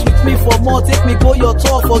 Oh, hands with me for more, take me go your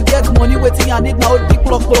tour. Forget money waiting, I need now a big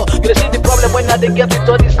clock. You see the problem when I they get it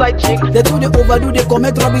all this side chick. They do the overdo, they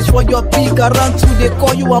commit rubbish for your peak. Around 2, they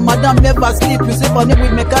call you a madam, never sleep. You say for name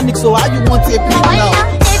with mechanics, so how you want to pick now?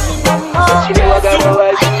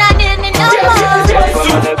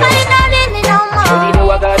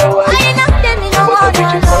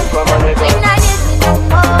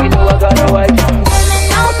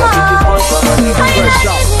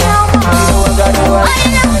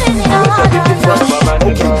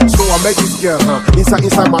 So I met this girl,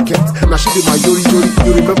 inside market. Now she did my yori,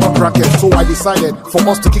 you remember bracket. So I decided for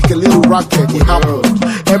us to kick a little racket. It happened,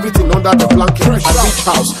 everything under the blanket. At beach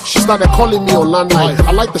house, she started calling me on landline.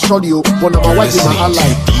 I like the shorty, but now my wife is my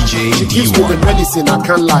ally. She gives me the medicine, I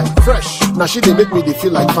can't lie. Fresh, now she they make me they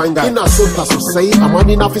feel like fine guy. In a soda so say, I'm on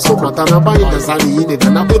enough so matana buying the zani in it.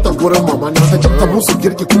 And I bet I'm going to mama. I just a musu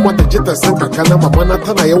girki kuma the jetta sanka kana mama na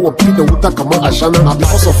tana yawa pida uta kama ashana. Now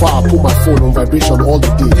because of her, I put my phone on vibration all the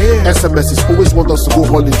day. SMS is always want us to go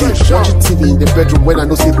holiday. Watching TV in the bedroom when I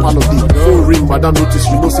know say palody. Phone ring, madam notice,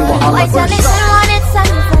 you know say wahala.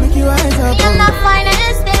 Make you eyes up, you're not fine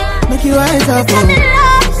as this. Make you eyes up,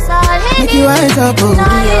 make you eyes up, You're in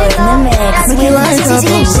the mix with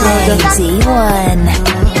DJ D1.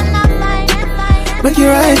 make you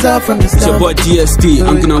rise up from the It's your boy DST,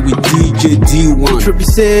 I'm gonna with DJ D1. Trippy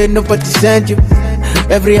say nobody send you.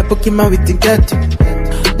 Every Pokemon we think get you.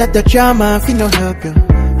 Not the drama, if you no help you.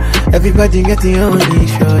 Everybody get the only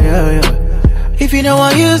show, yeah. If you don't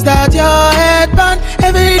want to use that your headband,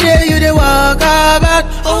 every day you dey walk about.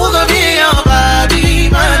 Oh, who gonna be your body,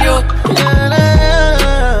 man, yo.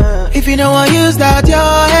 If you don't want to use that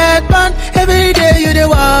your headband, every day you dey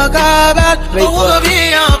walk about. Oh, who gonna be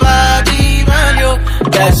your body, man, yo.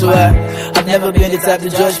 That's why I've never been the type to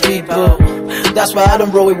judge people. That's why I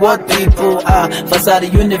don't roll with what people are. Facade the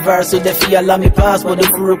universe, so they feel allow me pass. But the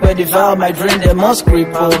fruit where devour my dream, they must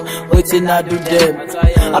cripple. Waiting I do them.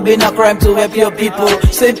 I've been a crime to help your people.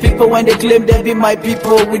 Same people when they claim they be my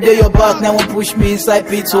people. We do your back, now won't push me inside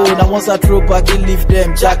pit hole. Now once I throw back, I leave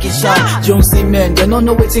them. Jackie Chan, John Cement, they don't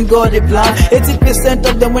know waiting God they plan. 80%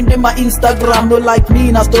 of them when they my Instagram, no like me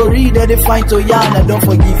in a story that they find to yarn. I don't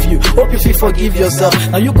forgive you. Hope if you forgive yourself.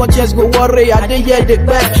 Now you can just go worry, I didn't hear the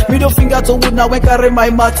back. Middle finger to wood now when carry my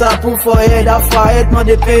matter. Put for head, I fight, not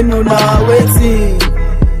the pain, no now waiting.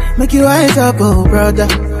 Make you rise up, oh brother.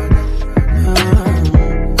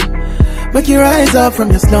 Make you rise up from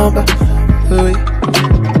your slumber.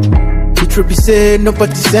 The truth be said,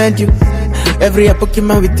 nobody send you. Every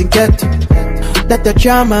Pokemon we think get you. That the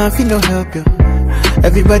drama, if you no help you.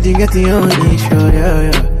 Everybody get the own issue,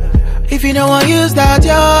 yeah. If you don't want to use that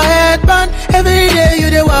your headband, every day you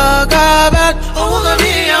dey walk about. Oh, gonna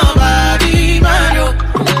be your body, man.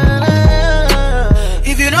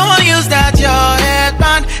 If you don't want to use that your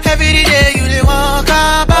headband, every day you dey walk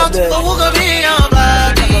about. Oh, gonna be your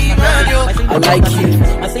body, man. I like you.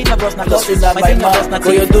 I say the boss not losses. I say the boss not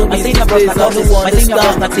you do. I say the boss not losses. I say the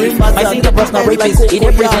boss not you. I say the boss not rapist. It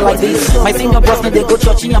ain't prison like this. My senior boss no they go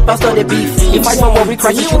church and pastor the beef. If I for worry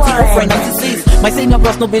cry, you shoot your friend 96. My senior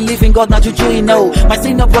boss no believe in God, not juju he know. My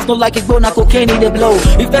senior boss no like it go na cocaine in the blow.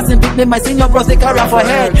 If that's in big name, my senior boss they carry for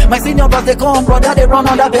head. My senior boss they come brother they run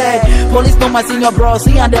on the bed. Police know my senior boss,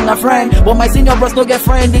 he and them a friend. But my senior boss no get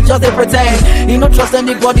friend, they just they pretend. He no trust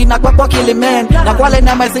anybody, na kwakwa kill a man. Na kwale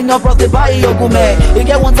na my senior boss they buy your gume. You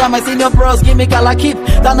get one time my senior bros give me gala keep.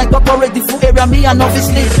 Then I corporate the full area me and office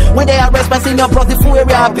sleep. When they arrest my senior bros the full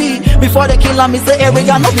area I be. Before they kill me say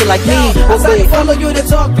Erigga no be like me. As I follow you they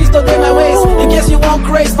talk, please don't take my ways. In case you want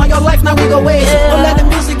grace, now your life now we go waste. Don't let the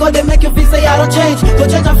music go they make you feel say I don't change. Don't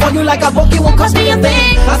change and for you like a book it won't cost me a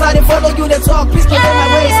thing. As I follow you they talk, please don't take my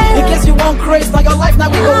ways. In case you want grace, now your life now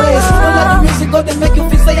we go waste. Don't let the music go they make you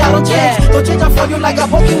feel say I don't change. Don't change and for you like a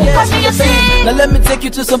book it won't cost me a thing. Now let me take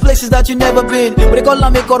you to some places that you never been. But they call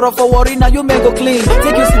me corrupt for worry, now you may go clean.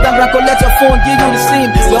 Take you sit down and collect your phone, give you the SIM.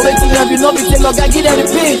 You're waiting and you know me take log and give them the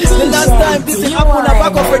pin. The last time this thing happened, I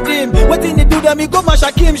back off a dim. What thing they do them, me go my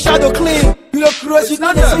Shakim shadow clean. You look close, you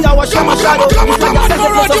know they see I was show my shadow. It's like I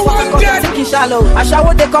said, taking shallow. I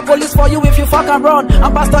shower they call police for you if you fuck and run.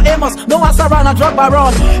 I'm Pastor Amos, no answer around and drug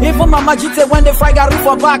baron. Even Mama Jite when they fry Gary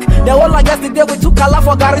for back. They all like yesterday we took Kala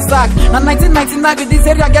for Gary sack. Now 1999 with this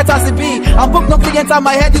area get as it be. I'm book no client on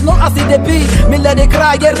my head, you know as it be. Me let it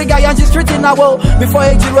cry, Erigga and she street in a woe. Before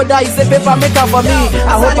Ejiro die, he say paper maker for me.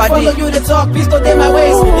 I hope I follow you to talk, please don't take my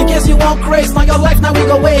ways. In case you want grace, now your life now we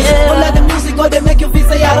go waste. Don't let the music go, they make you feel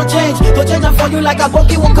say I don't change. Don't change and for you like a book,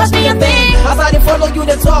 it won't cost me a thing. As I follow you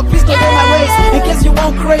to talk, please don't take my ways. In case you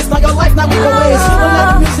want grace, now your life now we go waste. Don't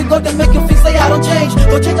let the music go, they make you feel say I don't change.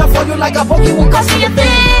 Don't change and for you like a book, it won't cost me a thing.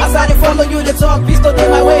 As I follow you to talk, please don't take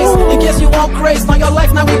my ways. In case you want grace, now your life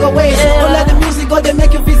now we go waste. Don't let the music go, they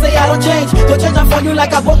make you feel say I don't change. Don't change and for you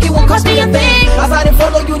like a book, it won't cost me a thing. As I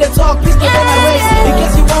follow you to talk, please don't take my ways. In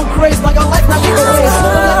case you want grace, now your life now we go waste.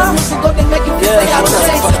 Don't let the music go, they make you feel say I don't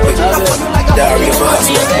change. Don't change and for you like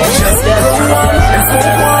a book, it won't cost me a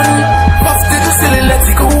thing.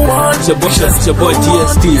 It's your boy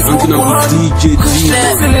DST, I'm gonna be DJ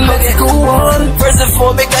D1. First of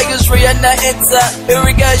all, make I use Rihanna enter.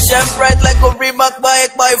 Erigga shine bright like a remark by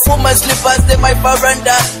full my slippers, they my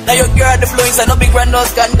veranda. Now your girl the flow inside, no big grand no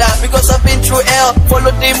scandal. Because I've been through hell,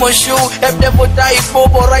 follow demon shoe. Help them for die,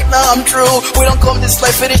 but right now I'm true. We don't come this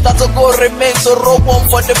life, finish not to go remain. So rope on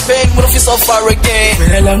for the pain, we don't feel so far again.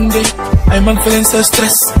 Been a long day, I'm feeling so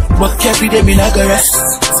stressed. Work every day, me not go rest.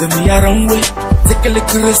 Send me a wrong way, take a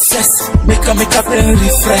little recess. Make a brain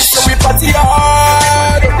refresh. So we party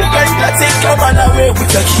hard. The guy that take your man away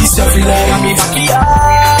with a kiss of life. Me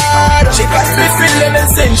backyard. She got me feeling and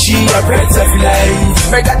saying she a breath of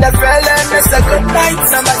life. Make got that feeling, it's a good night.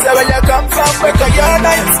 No matter where you come from, wake up your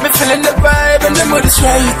nights. Me feeling the vibe and the mood is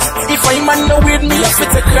right. If I'm man no with me, I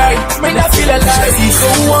fit to cry. May not feel alive. We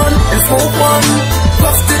go on and for one.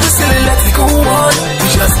 Puff to the ceiling, let's go on. We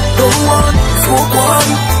just go on, smoke on.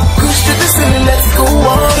 Push to the ceiling, let's go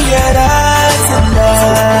on. Yeah, that's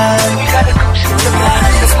enough. We gotta push to the line.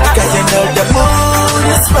 Cause you know the mood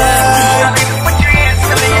is right.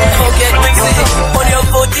 Okay, on your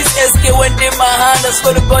phone, this SK went in my hand. I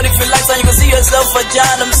swear to God, if you like something, you can see yourself a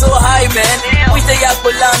John. I'm so high, man. We stay out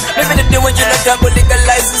for long. Maybe the day when you don't go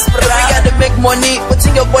legalize this brand. We gotta make money, what's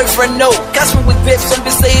in your boyfriend know? Catch me with babes, don't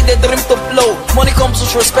be saying they dream to blow. Money comes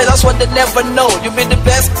with respect, that's what they never know. You be the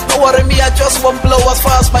best, don't worry me, I just won't blow. As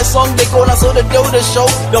far as my song, they go, now so they do the show.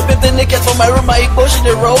 Don't be the naked for my room, I push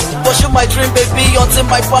the road. Push my dream, baby, until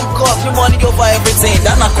my pump cost. You money over everything,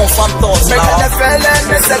 that's not confirmed thoughts. Make the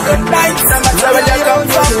feeling, it's a good night. No matter where you come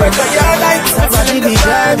from, wake up your lights. I'm feeling the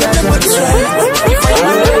vibe and the mood is right.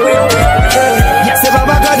 Say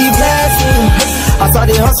Baba God he bless you. I saw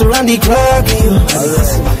the hustle around the club, you.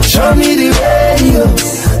 Show me the way, you.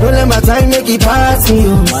 Don't let my time make it pass me,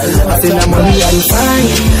 you. I say the money I define.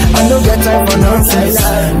 I don't get time for nonsense.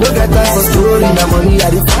 No get time for story, the money I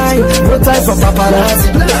define. No time for paparazzi.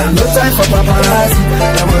 No time for paparazzi.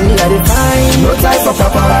 The money I define. No time for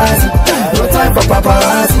paparazzi. No time for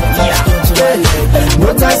paparazzi. No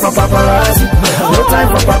time for paparazzi. No time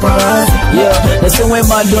for paparazzi. Yeah, they say when when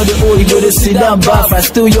man do the old, you go to sit down bath. I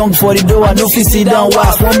still young for the door, I know fi sit down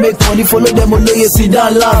wife. Won't make money, follow them, only you sit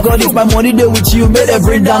down laugh. God, if my money there with you, make them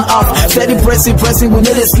bring down up. Steady pressing, we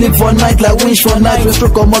need to sleep for night like winch for night. We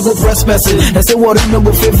stroke a muscle press person. They say what no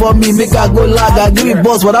go favor me, make I go lag. I agree,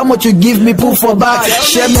 boss, but how much you give me, pull for back.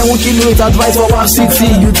 Share me, won't kill you with advice for one city.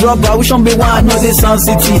 You drop, I wish on be one, I know this sound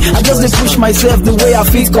city. I just dey push myself the way I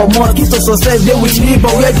feel, come on. Keep to success, they with me,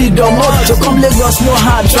 but where did the more? So come Lagos, no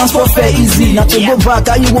hard, transport fare easy. Now to go back,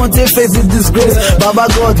 how you want to face this disgrace? Baba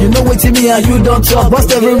God, you know what to me and you don't talk.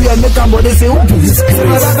 Bust everywhere, make them body say, who do this grace?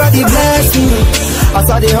 Baba God, he bless me. As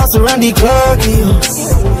I dey hustle around the clock,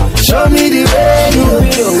 show me the way,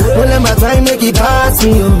 don't let my time make it pass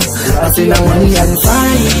me, I say now money I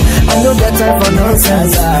define. I no get time for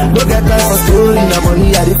nonsense, no get time for story. Now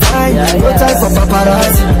money I define. No time for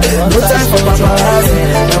paparazzi, no time for paparazzi.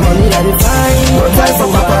 Now money I define. No time for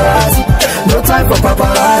paparazzi, no time for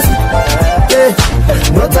paparazzi.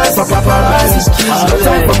 No time for paparazzi, no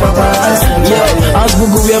time for paparazzi. Yeah, ask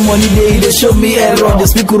Google where money they show me error. The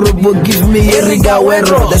speaker robot give me Erigga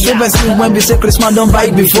error. The same person when we say Christmas don't buy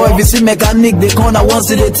it before. If you see mechanic, they come and once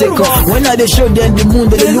they take off. When I they show them the moon,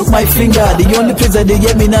 they look my finger. The only place that they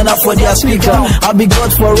get me now for their speaker. I be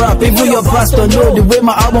God for rap, even your pastor know the way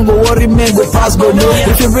my album go worry man go pass go know.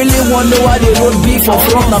 If you really want to know why they road be for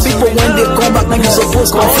front, now people when they come back, now you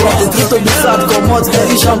supposed confront. The truth to be sad, come out,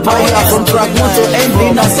 steady champagne from track one to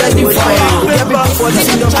ending and setting fire. Get people for the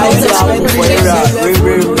scene of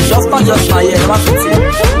just not just my head, my feet.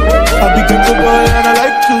 I be ghetto boy and I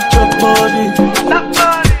like to chop money.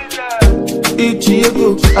 Each year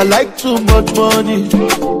go, I like too much money.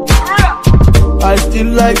 I still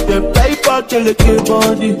like the paper till it get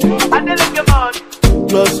money.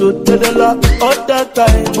 Plus hotel all that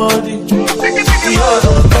time money.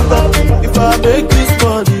 If I make this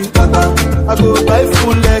money, I go buy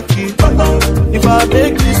full lucky. If I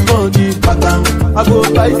make this money, I go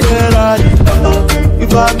buy Ferrari.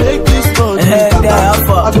 If I make this money,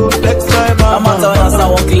 I go flex my mama.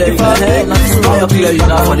 If I make this money,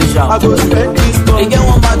 I go spend this money. They get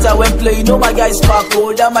one matter when play, you know my guy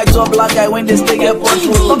sparkle. That my top black guy when they stay get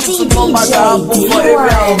control. Come to no matter how boom for every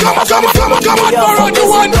round. Come on, the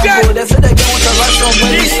one day. They say they get one to rush on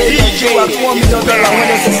when they say they show. I $1 million when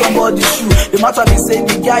they say somebody shoe. The matter they say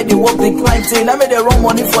the guy they work the client saying I made the wrong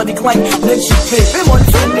money for the client. Make you pay money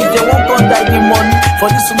for me. They won't come die the money for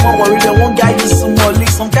this small worry. They won't guide this small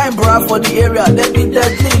league. Some kind bra for the area. They be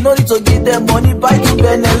deadly. No need to give them money. Buy to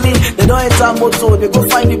Benelli. They don't enter motor. They go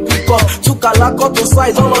find the pickup. Took a lack of the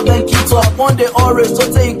size. All of them keep up. One day always so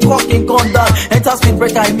say clocking gone down. Enter speed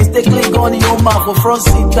breaker. He mistakenly gone in your mouth for front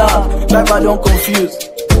seat down. Driver don't confuse.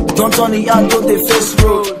 Don't turn the hand to the face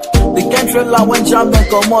road. The can't trailer when jam then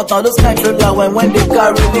come out. Now those can't trailer when they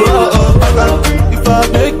carry the if I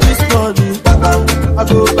make this money, I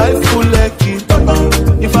go buy full lucky.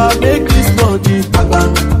 If I make this money,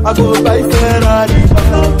 I go buy Ferrari.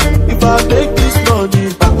 If I make this money,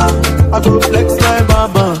 I go flex my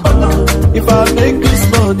mama. If I make this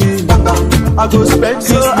money, I go spend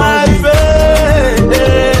this money.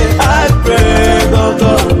 I pray, oh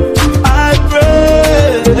God. I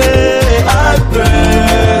pray.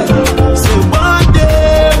 So one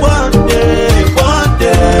day,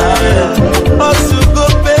 also go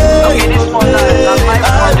pay.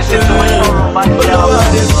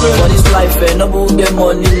 For this life, no one get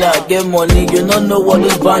money now, get money. You don't know what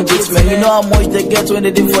those bandits, man. You know how much they get when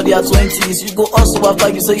they did for their 20s. You go also after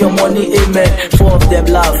you say your money, amen. 4 of them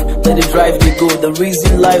laugh, then they drive, they go. The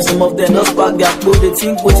reason life, some of them just pack their clothes. They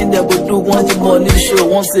think what they go do once the money show.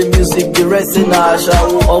 Once the music, the rest in a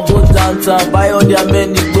shower. Or go downtown, buy all their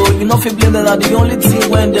money, go. You know, if you blame them, are the only thing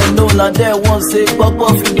when they know. Now they won't say, pop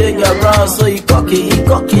off, you they get around. So he cocky,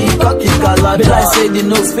 galad. But I say the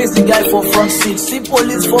nose, face the guy for front seat. See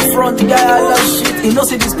police for front, the guy I love shit. He know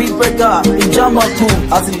see the speed breaker, he jam up too.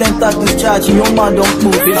 Accidental discharge, your man don't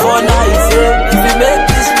move. Before now he say, if you make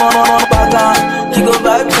this money back, he go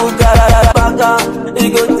buy food, back. He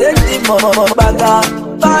go take the money back,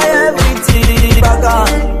 buy everything back.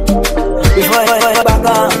 Before he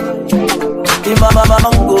back, the mama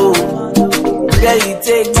go. Yeah, he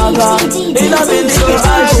take back. He not believe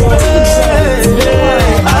I pray.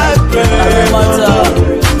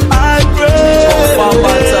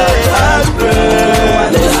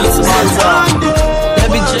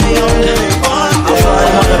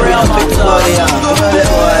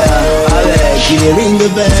 She dey ring the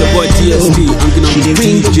bell, she dey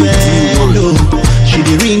ring the bell, she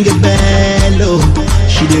dey ring the bell,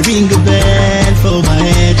 she dey ring the bell for my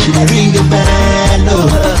head. She dey ring the bell,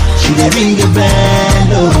 she dey ring the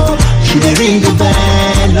bell, she dey ring the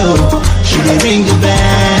bell, she dey ring the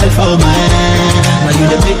bell for my head. you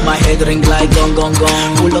dey make my head ring like gong gong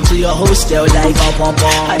gong. Pull up to your hostel like pom pom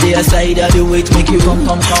pom. I dey aside, I dey wait, make you come.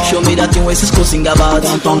 Show me that thing where Cisco sing about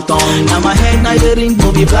tong tong tong. Now my head, now the ring,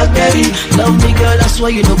 movie Blackberry. Love me girl, that's why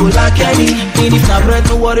you know go like any. And if not bread,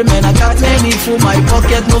 no worry man, I got many. Full my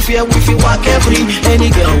pocket, no fear, we feel walk every. Any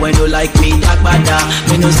girl when you like me, that bada.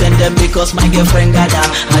 Me no send them because my girlfriend got that.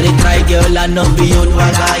 I dey try girl, I know be old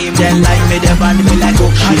waga. If they like me, they band me like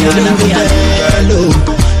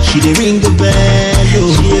She dey ring the bell,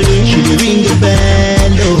 oh. She dey ring the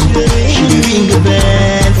bell, oh. She dey ring the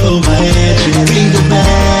bell for my head. She dey ring the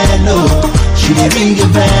bell, oh. She dey ring the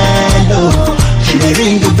bell, oh. She dey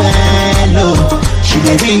ring the bell, oh. She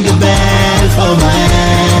dey ring the bell for my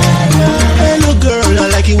head. Hello girl, I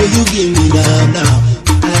like it when you give me down now.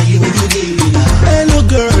 I like it when you give me down. Hello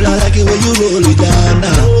girl, I like it when you roll it down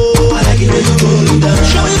now. I like it when you roll it down.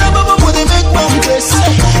 Show me that bubble when they make bum press.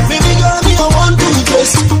 Baby girl, me I want to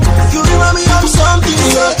press. You remind me of something,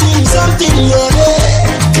 something,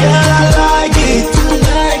 yeah. Girl, I like it,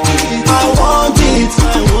 I want it,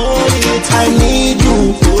 I need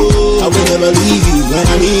you. I will never leave you when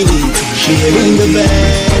I need it. She dey ring the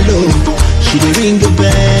bell, oh. She dey ring the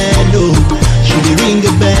bell, oh. She dey ring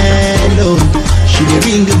the bell, oh. She dey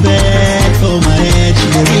ring the bell for my head. She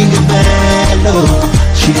dey ring the bell, oh.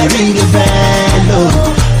 She dey ring the bell, oh.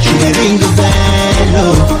 She dey ring the bell,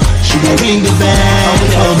 oh. She dey ring the bell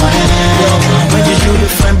for my head. When you shoot the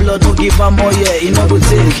friend blood, don't give her more, yeah. You know go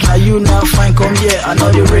take. Now you now fine, come here. I know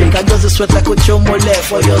the rake. I just sweat like a chomo left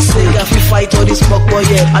for your sake. I feel fight all this fuck boy,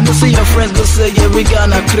 yeah. I know see your friends go say, yeah, Erigga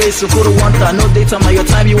and a crazy. So could want that, no data, man. Your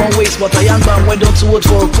time you won't waste. But a young man went down to vote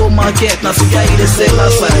for a poor market. Now see guy they say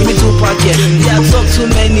last time, me too packet. Yeah, I talk too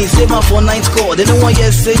many, save man for 9th score. They don't want you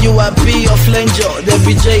say you happy or flanger. They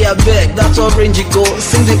BJ I beg, that's orange you go.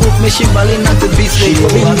 Sing the hook machine balling at the beat. She dey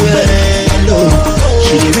ring the bell, oh.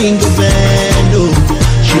 She dey ring the bell, oh.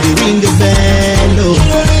 She dey ring the bell, oh.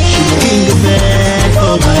 She dey ring the bell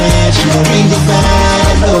for my head. She dey ring the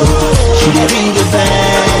bell, oh. She dey ring the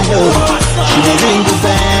bell, oh. She dey ring the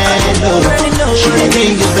bell, oh. She dey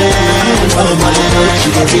ring the bell for my head. She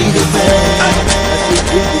dey ring the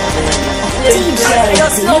bell. Yo,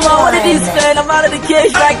 Snowman, what it is, man? I'm out of the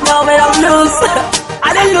cage right now, man. I'm loose.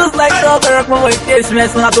 I didn't lose like dog or my cage, man.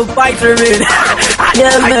 So I have to fight her in.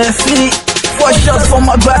 Yeah, man. See. 4 shots for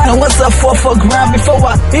my back, and what's up 4 for grand before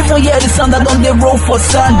I even hear the sound I don't get roll for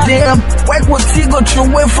sun. Damn, work with T go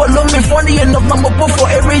through way, follow me. Funny enough, I'm up for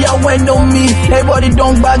area when on me. Everybody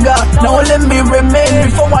don't bag out, now let me remain.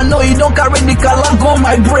 Before I know you don't carry the color on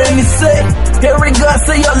my brain. He say, Erigga,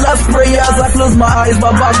 say your last prayers. I close my eyes,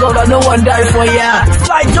 but by God, I know one die for ya.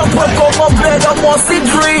 Fly jump up on my bed, I want see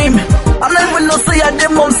dream. I don't even know say I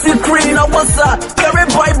did mom secret. Now what's up? Carry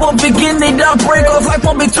Bible beginning that break off like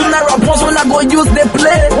for me 2 naira points when I go use the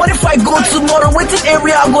play. What if I go tomorrow? Waiting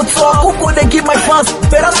area I go talk. Who could they give my fans?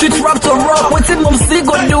 Better switch rap to rock. Waiting mom see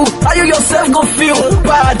go do. How you yourself go feel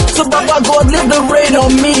bad? So Baba God leave the rain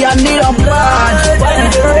on me. I need a plan. Why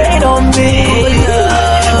did the rain on me?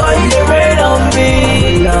 Why did the rain on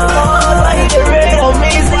me? Why did the rain on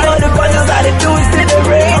me? See all the punches I do is see the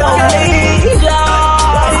rain on me.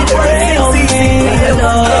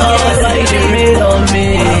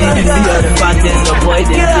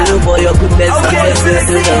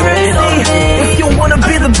 If you wanna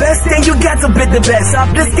be the best, then you got to be the best.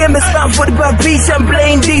 This game is fun for the beach, I'm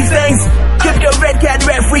playing defense. Keep your red cat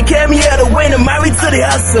ref, we came here to win and married to the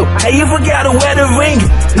hustle. I even gotta wear the ring.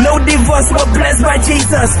 No divorce, we're blessed by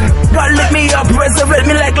Jesus. God lift me up, resurrect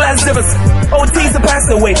me like Lazarus. OT's a pass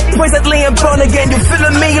away, presently I'm born again. You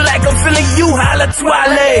feeling me like I'm feeling you, holla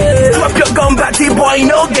twilight. Drop your gun back, T-boy,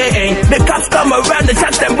 no game. The cops come around, the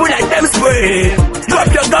shots them boot like them spray. Drop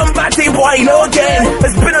your gun back, T-boy, no game.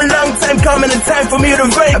 It's been a long time coming, and time for me to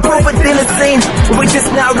reign. A prophet in the scene, we just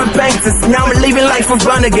now repentance. Now I'm living life for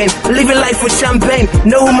fun again, living life for champagne.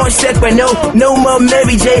 No more shit, but no more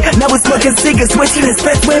Mary J. Now we're smoking cigarettes, switching the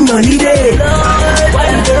spec with money day. Lord, why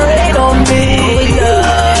did the rain on me?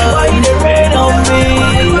 Why did the rain on me?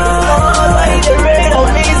 Lord, why did the rain on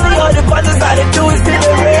me? See all the punches I do is see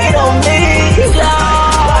the rain on me.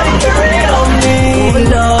 Lord, why did the rain on me?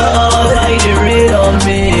 Lord, why did the rain on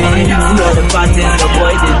me? See all the punches the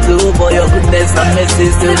boy did do, boy your goodness and mercy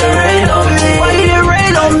still the rain on me. Why did it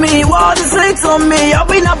rain on me? Why the hate on me? I've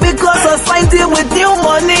been up because I signed it with new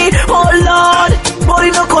money. Oh Lord, boy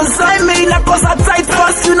no consign me. Like cause I tight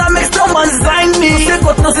fast, you not make someone sign me. Say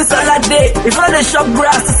got no sister that day. If I the shop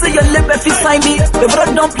grass to see your lip if you sign me. If I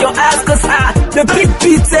dump your ass cause the big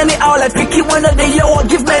beats anyhow. Like picky one of the year or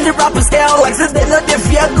give many rappers hell. Like since they know they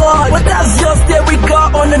fear God. But that's just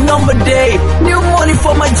Erigga on the number day. New money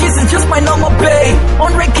for my Jesus, just my normal pay.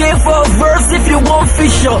 100K for a verse if you want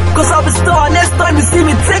Fisher. Cause I'll be star next time you see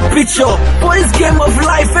me take picture. For this game of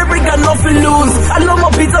life, every got nothing lose. I love my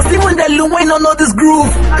beaters, even the Lou ain't on all this groove.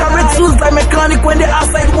 Carry tools like mechanic when they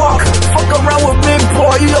outside walk. Fuck around with me,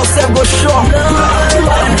 boy, you yourself go shock.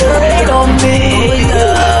 Why they rain on me?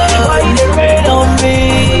 Why they rain on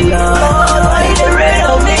me? Why they rain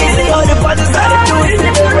on me? See all the parties that they do,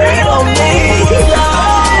 they rain on me.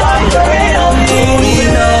 Why they rain on me?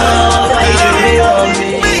 Why they rain on me?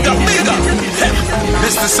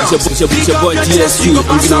 It's your boy DSP. I'm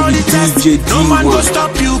gonna be DJ D1. No man will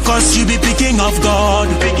stop you cause you be picking of God.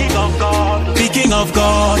 Picking of God. Picking of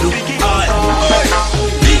God.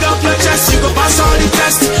 Big up your chest, you go pass all the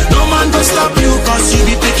tests. No man will stop you cause you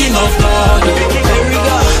be picking of God.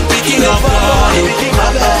 Erigga. Picking of God.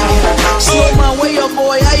 Slow man, where your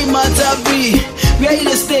boy, I matter be. Where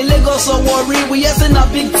you stay, Lagos or worry. We yes in a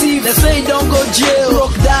big thief. They say don't go jail.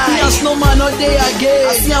 Broke die. Me and snowman all day again.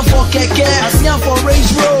 I see him for Keke. I see him for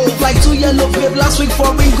Range Road. Like 2 yellow babe last week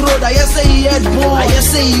for Ring Road. I just say he had born. I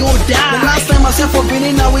just say he would die. The last time I said for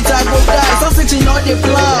Benin, now we I go die. Some sitting on the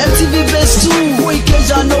plan. MTV best too. Boy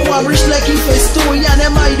cage I know I'm rich like he face too. Yeah,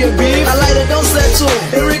 them I the beef. I like they don't settle.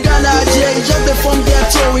 Erigga na J. Just the from their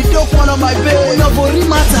toe. We don't one of my babe. No body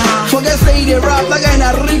matter. Forget say they rap like I in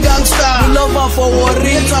a real gangster. We love her for worry,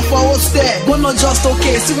 later for what's there. But not just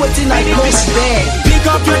okay, see what in I go there. Pick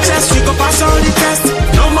up your chest, you go pass all the test.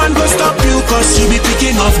 No man go stop you cause you be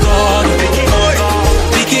picking of God.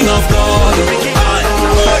 Picking of God.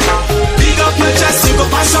 Pick up your chest, you go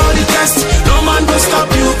pass all the test. No man go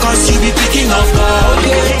stop you cause you be picking of God.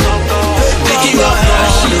 Picking of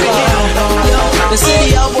God. They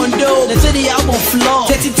say the album dope, they say the album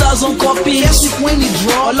flop. 30,000 copies, yes, when you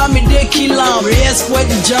draw. All me they kill am, race where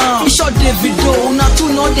the jam. He shot the video, not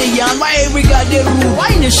to know the young. Why Erigga the rule?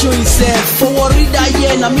 Why they show himself? For worry that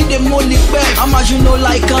year, na me the molly back. I'm as you know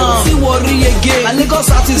like see worry again. And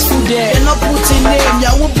Lagos artists food there, and not putting name.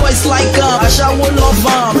 Yahoo boys like I shall love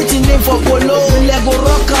am. Pretty name for Polo, Lego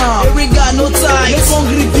rock am. Erigga no tie, make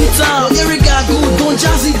hungry beat am. Erigga good, don't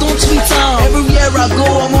jazzy, don't tweet am. Everywhere I go,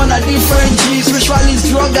 I'm on a different G. Spiritualist,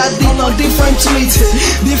 drug addict on different tweets.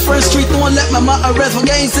 Different street, don't let my mouth arrest.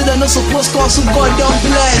 Forget instead no supposed cause who God don't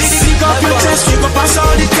bless. Pick up your chest, you go pass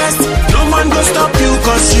all the test. No man go stop you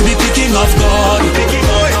cause you be picking of God.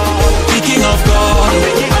 Picking of God.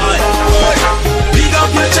 Pick up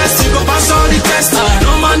your chest, you go pass all the test.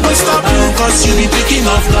 No man go stop you cause you be picking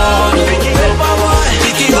of God.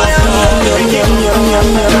 Picking of God.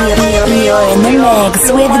 You're in the mix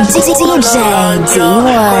with DJ D1.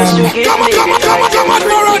 Come on,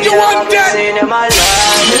 Lord, you want that?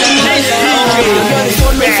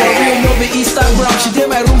 Instagram, she did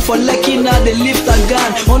my room for Lekki, now they lift her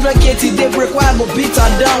gun. 100K today break, why I go beat her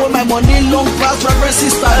down? When my money long past, reverend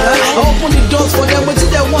sister, I open the doors for them, what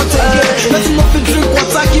they want again? Let them up and drink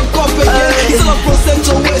water, keep cup again. It's all a process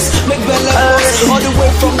to waste, make belly boss. All the way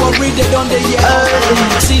from worry, they done the year.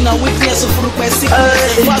 See now weakness, so for my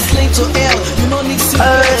sickness. Fast lane to hell, you don't need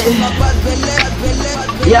secrets. My bad belly.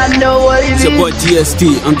 Yeah, I know what it is. It's your boy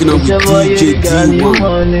DST, I'm gonna be DJ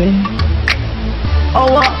D1. Oh,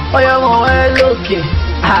 yeah, okay.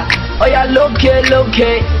 Oh, yeah,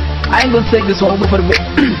 okay. I ain't gonna take this one, go for the bit.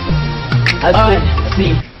 I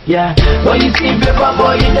see, yeah. When you see paper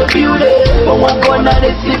boy in the building, but one corner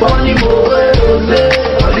they see only more.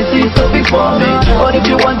 All this is so big for me. But if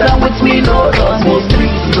you want time with me, no, more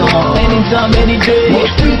streets gone. Anytime, any day.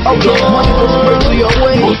 Okay, money goes spread to your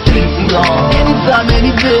way. More streets gone. Anytime,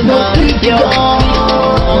 any day. More streets gone.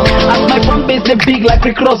 As my front base they big like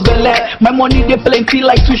Rick Ross Belay. My money they plenty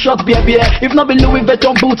like 2 shots baby. If not be Louis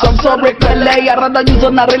Vuitton boots, I'm sorry Belay. I rather use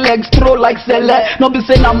on a legs throw like Sele. Not be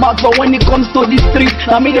saying I'm out, but when it comes to the street,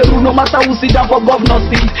 I mean the rule no matter who sit down for governor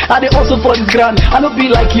seat. I they also for this grand. I don't be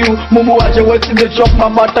like you. Mumu I just work in the shop,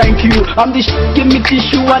 mama thank you. I'm the give me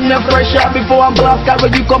tissue and the fresher. Before I'm blast car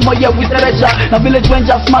when you come out here with treasure. Now village when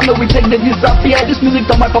just man we take the disappear. This music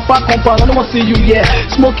to my papa compound. I don't want to see you yeah.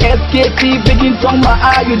 Smoke SKT, begin tongue my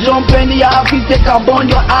eye. You jump any happy take a burn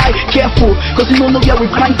your eye. Careful, cause you don't know where we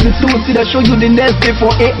crank the two. See they show you the next day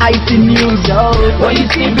for AIT news. When you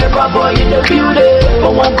see paper boy in the building,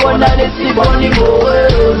 but one corner they see only more.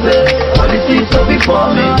 All this is so big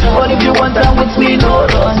for me. But if you want time with me, no,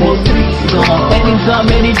 more streets gone.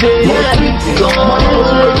 Anytime, any day. More streets gone.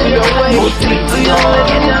 More streets gone.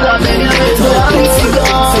 Anytime, any day. More streets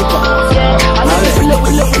gone.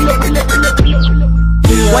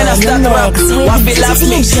 When I start Why feel laugh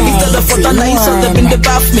me? Instead of photo na insult them in the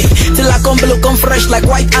bath me. Till I come below, come fresh like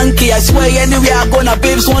white Anki. I swear anywhere I go, now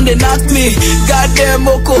babes one they knock me. Goddamn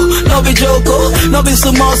Moko, no be Joko, no be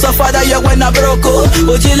sumo, so father you when I broke.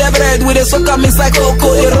 Ojile bread with a soca miss like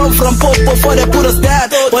Coco. They run from Popo before they put us down.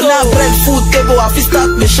 But now bread food table, I feel start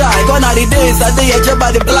me shy. Gone are the days, I day a job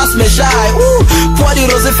by the blast me shy. Ooh, pour the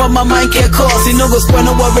rose for my mind can cost. You know go spend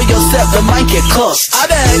no worry yourself, the mind can cost. I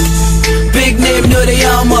beg, big name know they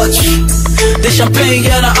how much. The champagne,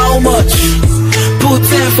 yeah, know how much. Put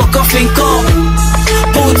 10 for coffee come.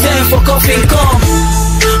 Put 10 for coffee come.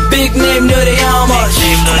 Big name know they how much.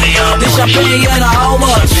 The champagne, yeah, know how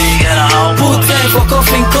much. Put 10 for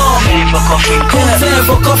coffee come. Put 10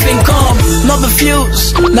 for coffee come. No be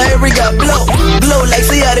fuse, now Erigga blow. Blow like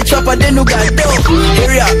say I the chopper, then you got dough.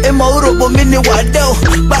 Area, Emo but mini what dough.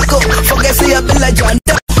 Back up, forget say I be like John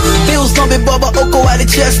Doe. Bills no be Baba Oko at the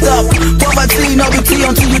chest up. Poverty no be tea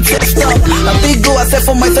until you test up. A big go I said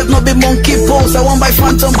for myself no be monkey pose. I want my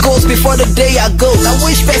phantom ghost before the day I go. I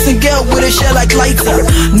wish person girl with a share like lighter.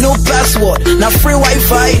 No password, now free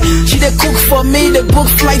Wi-Fi. She dey cook for me, they book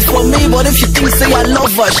flight for me. But if she thinks say I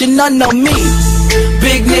love her, she not know me.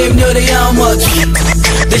 Big name know they how much.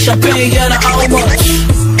 The champagne yeah know how much.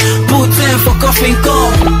 Put 10 for coffee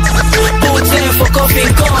come. Put 10 for coffee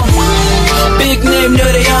come. Big name know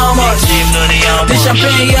they how much. The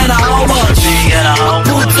champagne yeah know how much.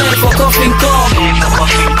 Put 10 for coffee come.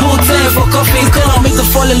 Put 10 for coffee come. Make to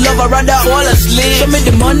fall in love, I rather fall asleep. Show me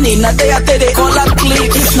the money, now they I tell they call her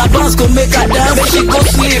clip. If not bounce go make her dance, then she go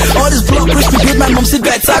sleep. All this block rich me build my mom sit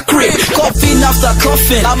better crib. Coffin after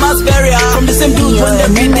coffin, I'm as very hard. From the same dude when they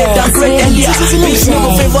beat they down great earlier. Bitch no go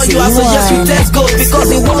favor you, I suggest you test go. Because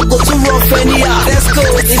it won't go too rough anyhow. Let's go.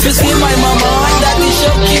 If you see my mama, my daddy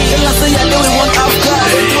shocky. And I say I know it won't have car.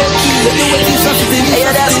 They do it in something. Hey,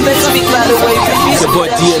 that's specific by the way. It's about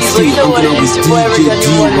DST, I'm gonna with DJ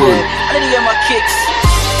DE ONE. I didn't hear my kicks.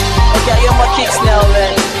 Okay, I hear my kicks now,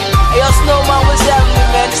 man. Hey, yo, Snowman, what's happening,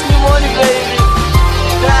 man? It's new money, baby.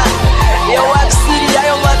 Yo, Wax City,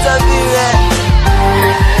 I am what I do, man.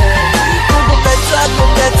 Go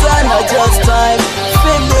better, not just time.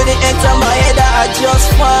 Fame know they enter my head, I just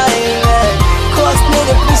fine, man. Cause no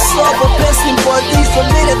they push up a person body. So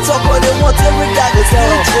me they talk what they want, every guy they say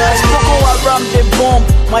just Coco around the bomb,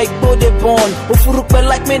 Mike Bo they born. Ufurupe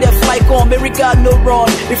like me they fly come, Erigga no run.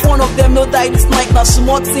 If one of them no die this night, now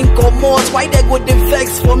smart think or more. Why they go they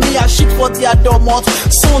vex for me, I shit for their domot.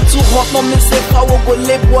 Sun too hot, no me say I will go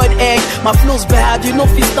lay boiled egg. My flow's bad, you know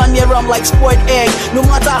fi stand near I'm like spoiled egg. No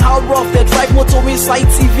matter how rough they drive motor inside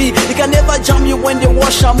TV, they can never jam you when they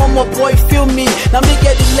wash them. My boy feel me, now me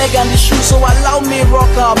get the leg and the shoe, so allow me rock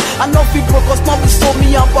am. I know people cause not be so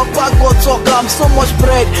me and papa go talk am. So much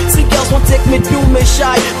bread, see girls won't take me, do me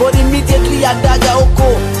shy. But immediately I dagger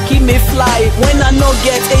oko, keep me fly. When I no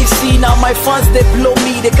get AC, now my fans they blow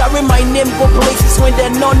me. They carry my name go places when they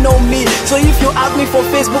don't know me. So if you add me for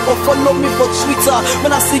Facebook or follow me for Twitter,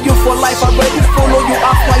 when I see you for life, I ready follow you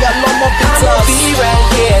after your long of bitters. I'ma be right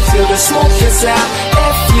here till the smoke is out.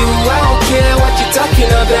 F you, I don't care what you're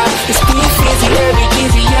talking about. It's beef easy, every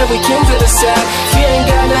easy, yeah, we came to the south. If you ain't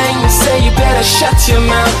got nothing to say, you better shut your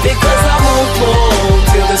mouth. Because I'm on phone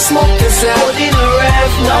till the smoke is out. Holding a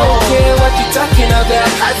ref, no, I don't care what you're talking about.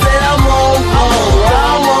 I said I'm on phone,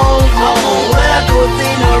 I'm on phone. When I go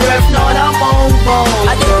in a ref, no, I'm on phone.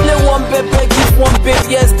 I did play one baby, give one babe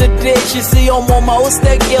yesterday. She say, oh mama,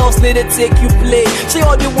 hostel girls need to take you play. See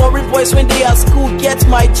all the worry boys when they at school get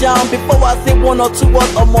my jam. Before I say one or two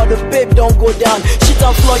words, oh mother babe don't go down. Shit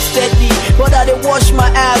on Floyd steady, but I they wash my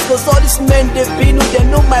ass. Cause all these men they been who they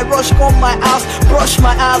know my rush come my ass. Brush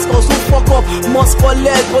my ass cause who fuck up must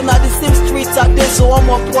collect. But now the same streets are there so I'm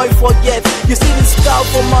a boy forget. You see the scout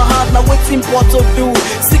from my hand, now waiting what to do.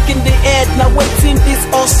 Sick in the head, now waiting this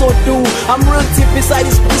also do. I'm real deep inside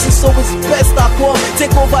this pussy so it's best I come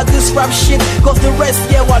take over this rap shit. Cause the rest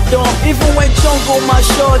yeah what dumb. Even when jungle my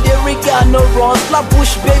show, they Erigga no run. Slap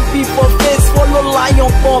bush baby for face, follow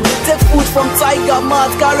lion bomb. Take food from tiger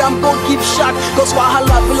mouth, carry I'm gon' keep shock. Cause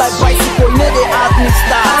Wahala be like bicycle, need they ask me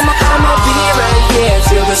start. I'ma be right here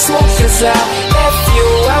till the smoke is out. F you,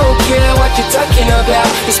 I don't care what you're talking about.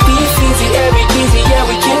 It's beef easy, every easy, yeah,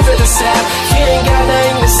 we came to the south. If you ain't got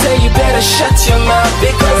nothing to say, you better shut your mouth.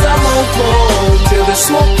 Because I'm on phone till the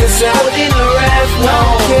smoke is out. Holding a ref, no, I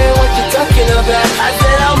don't care what you're talking about. I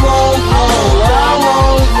said I'm on phone, I'm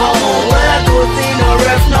on phone. When I go in a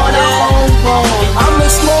ref, no, I'm on phone. I'm a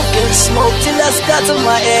smoke till I scatter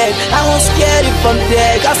my head. I won't scare it from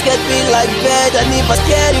there. Got scared feel like bed. I never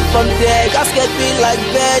scared it from there. Got scared feel like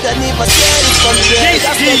bed. I never scared it from there.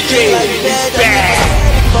 Got scared feel like bed. I never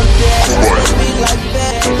scared it from there. Got scared feel like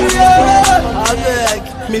bed.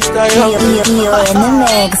 Mr. Young. You're in the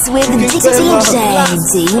mix with DJ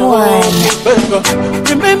D1.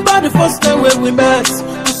 Remember the first time when we met?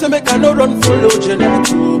 You say make I no run follow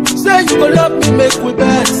Gelato. Say you go love me, make we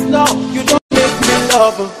bet. Now you don't make me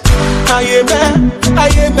love. I am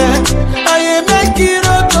a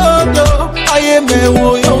kiro todo. I am a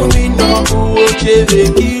woyo no cheve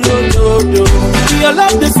kiro todo. Your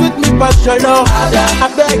love this with me past your love. I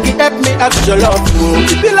beg you help me ask your love.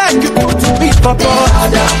 It be like you put to me papa.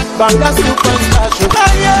 Banga super special. I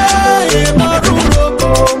am a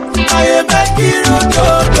rurobo. I am a kiro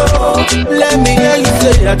todo. Let me hear you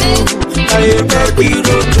say I do. I am a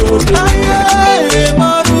kiro todo. I am a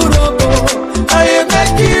rurobo. I am a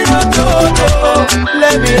kiro todo.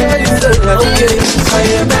 Let me hear you say that. Okay, I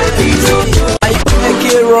am a kiro. I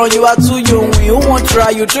can't run, you are too young. You won't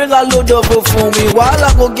try, you train a load of for me. While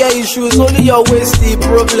I go get issues, only your waist the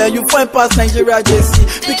problem. You find past Nigeria JC.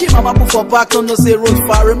 Picking mama put for back, don't know say road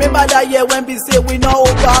far. Remember that year when we say we know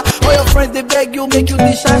over. All your friends they beg you, make you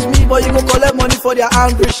discharge me, but you go collect money for their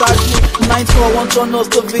angry charge me. 941 turn us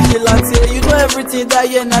to vigilante. You know everything that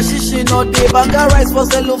year, now she no day. Banga rice for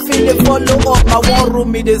cellophane, they follow up. My one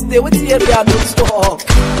room me they stay with the area, no talk.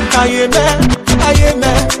 I am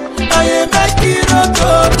a kiro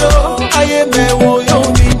todo. I am a woyo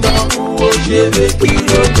no cheve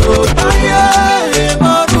kiro todo. I am a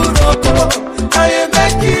rurobo. I am a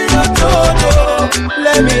kiro todo.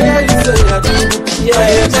 Let me hear you say I do. Yeah, I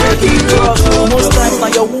am a kiro. Most times now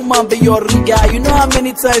your woman be your Erigga. You know how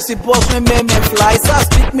many times you boss me men fly. So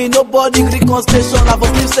speak me nobody reconciliation. I was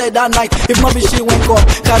said that night. If not be she went up,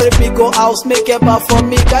 carry me go house, make it back for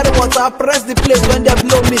me. Carry water, press the place when they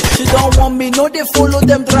blow me. She don't want me, no they follow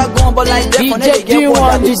them dragon, but like them when they get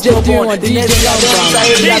what DJ D1, DJ they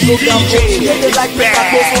like me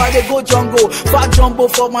so I they go jungle. Fat jumbo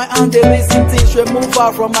for my hand, they racing things. She move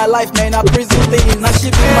out from my life, man. I prison things. Now she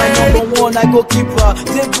be my number one, I go keep her.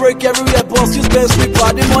 They break everywhere, boss, you spend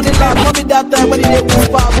sweeper. The money like mommy that time when they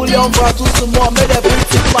whisper, bullion for two more, made a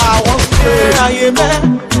pretty power. I am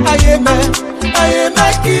a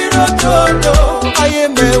kiro todo. I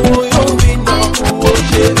am a woyo no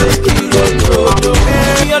cheve kiro todo.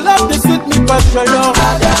 Your love this with me past your love. I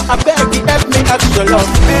beg you help me ask your love.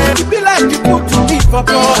 It be like you put to me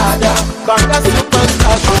papa. Banga super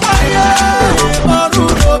special. I am a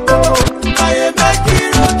rurobo. I am a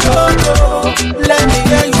kiro todo. Let me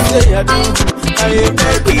hear you say I do. I am a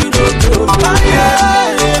kiro todo. I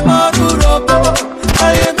am a rurobo. I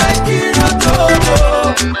am a kiro todo.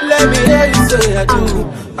 Let me hear you say I do.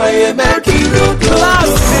 I am a kiro todo.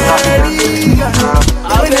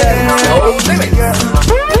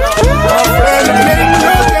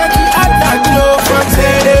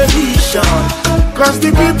 Cause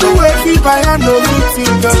the people where we buy and no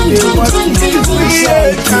meeting them, they want to be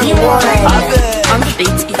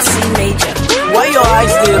it's C major. Why your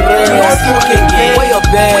eyes they red? You don't smoke again. Why your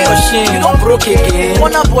bed? Why your shame? You don't broke again.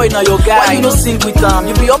 Wanna boy now your guy. Why you don't sing with them?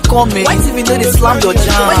 You be upcoming. Why TV know they slam your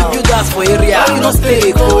jam? Why you build that for area? Why you don't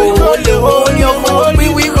stay go? On your phone,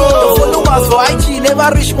 we go. Followers for IG never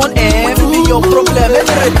reach 1M. What be your problem?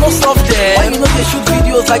 Every red no soft there. Why you know they shoot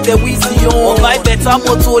videos like the Weezy on? Buy better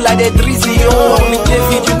motor like the Drizzy on. With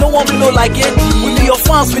David, you know one blow like Eddie. We be your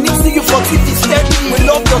fans, we need to see you for TV steady. We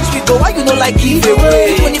love your tweet, but why you know like give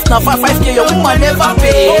away? Even if now 5K, your woman never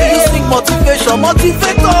pay. You sing motivation,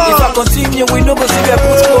 motivator. If I continue, we know go see where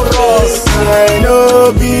put chorus. I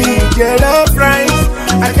know big yellow friends.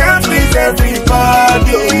 I can't please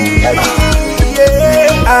everybody.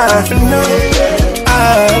 Yeah, I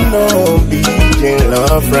know big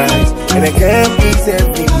yellow friends, and I can't please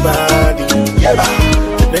everybody. I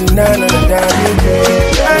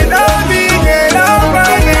know big yellow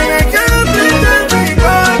friends, and I can't please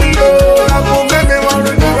everybody. I won't make me want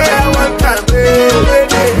to do what I want to do.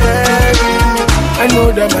 I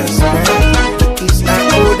know that my smile is I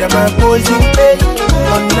owe that my poison pay.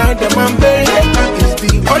 Another man pay is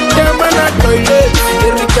the other man at toilet.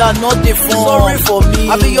 Erigga, not the phone. Sorry for me.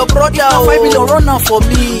 I be your brother, oh. 5 million runner for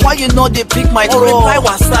me. Why you know they pick my call? Reply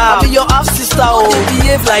WhatsApp. I be your half sister, oh. They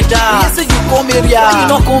behave like that. You say you come area. Why you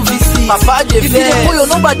not come visit? Papa, they vex. If you go, your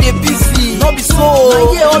number they busy. Not be so.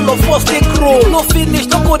 I hear all of us they grow. No finish,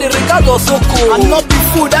 don't go the regard or so cool. And not be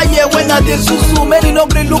food. I hear when I dey susu. Many no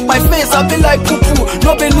they look my face. I be like poo poo.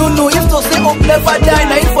 No be no. If to say hope never die.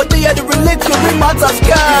 Now if for day they relate to real matters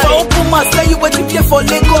guy. If I open my say you wait to play for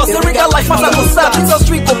Lagos. Erigga life matter go sad. It's a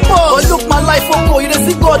street go pause. But look my life go. You dey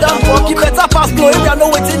see God and walk. You better pass go. Erigga know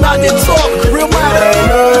waiting now they talk. Real man. I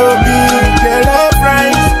know big yellow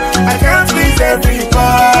friends. I can't please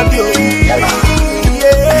everybody.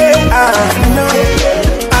 I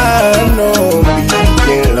know big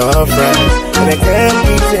yellow friends, and I can't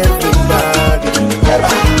please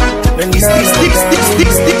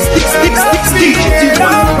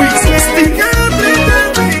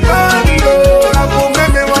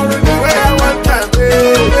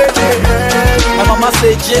My mama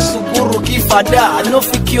say Jesus Guru give father. I no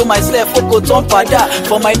fit kill myself, go turn father.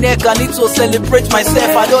 For my neck I need to celebrate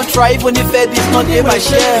myself. I don't try even if it's not in my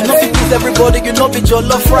share. No fit please everybody, you know be your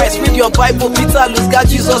love Christ. Read your Bible, Peter, lose God,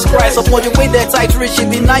 Jesus Christ. Upon the way that tight reach, it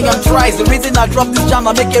deny and tries. The reason I drop this jam,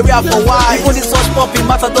 I make area for why. Even this such popping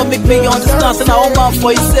matter don't make me understand. So now man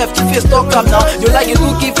for himself, if you stuck up now, you like you do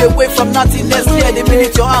give away from nothingness. Yeah, the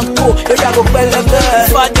minute your hand go, area go better.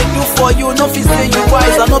 If I did do for you, no fit say you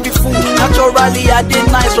wise, I no be fool. Naturally I did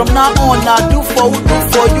nice. From now on, I do for who do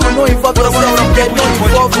for you. No involve yourself, no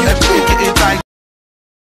involve you.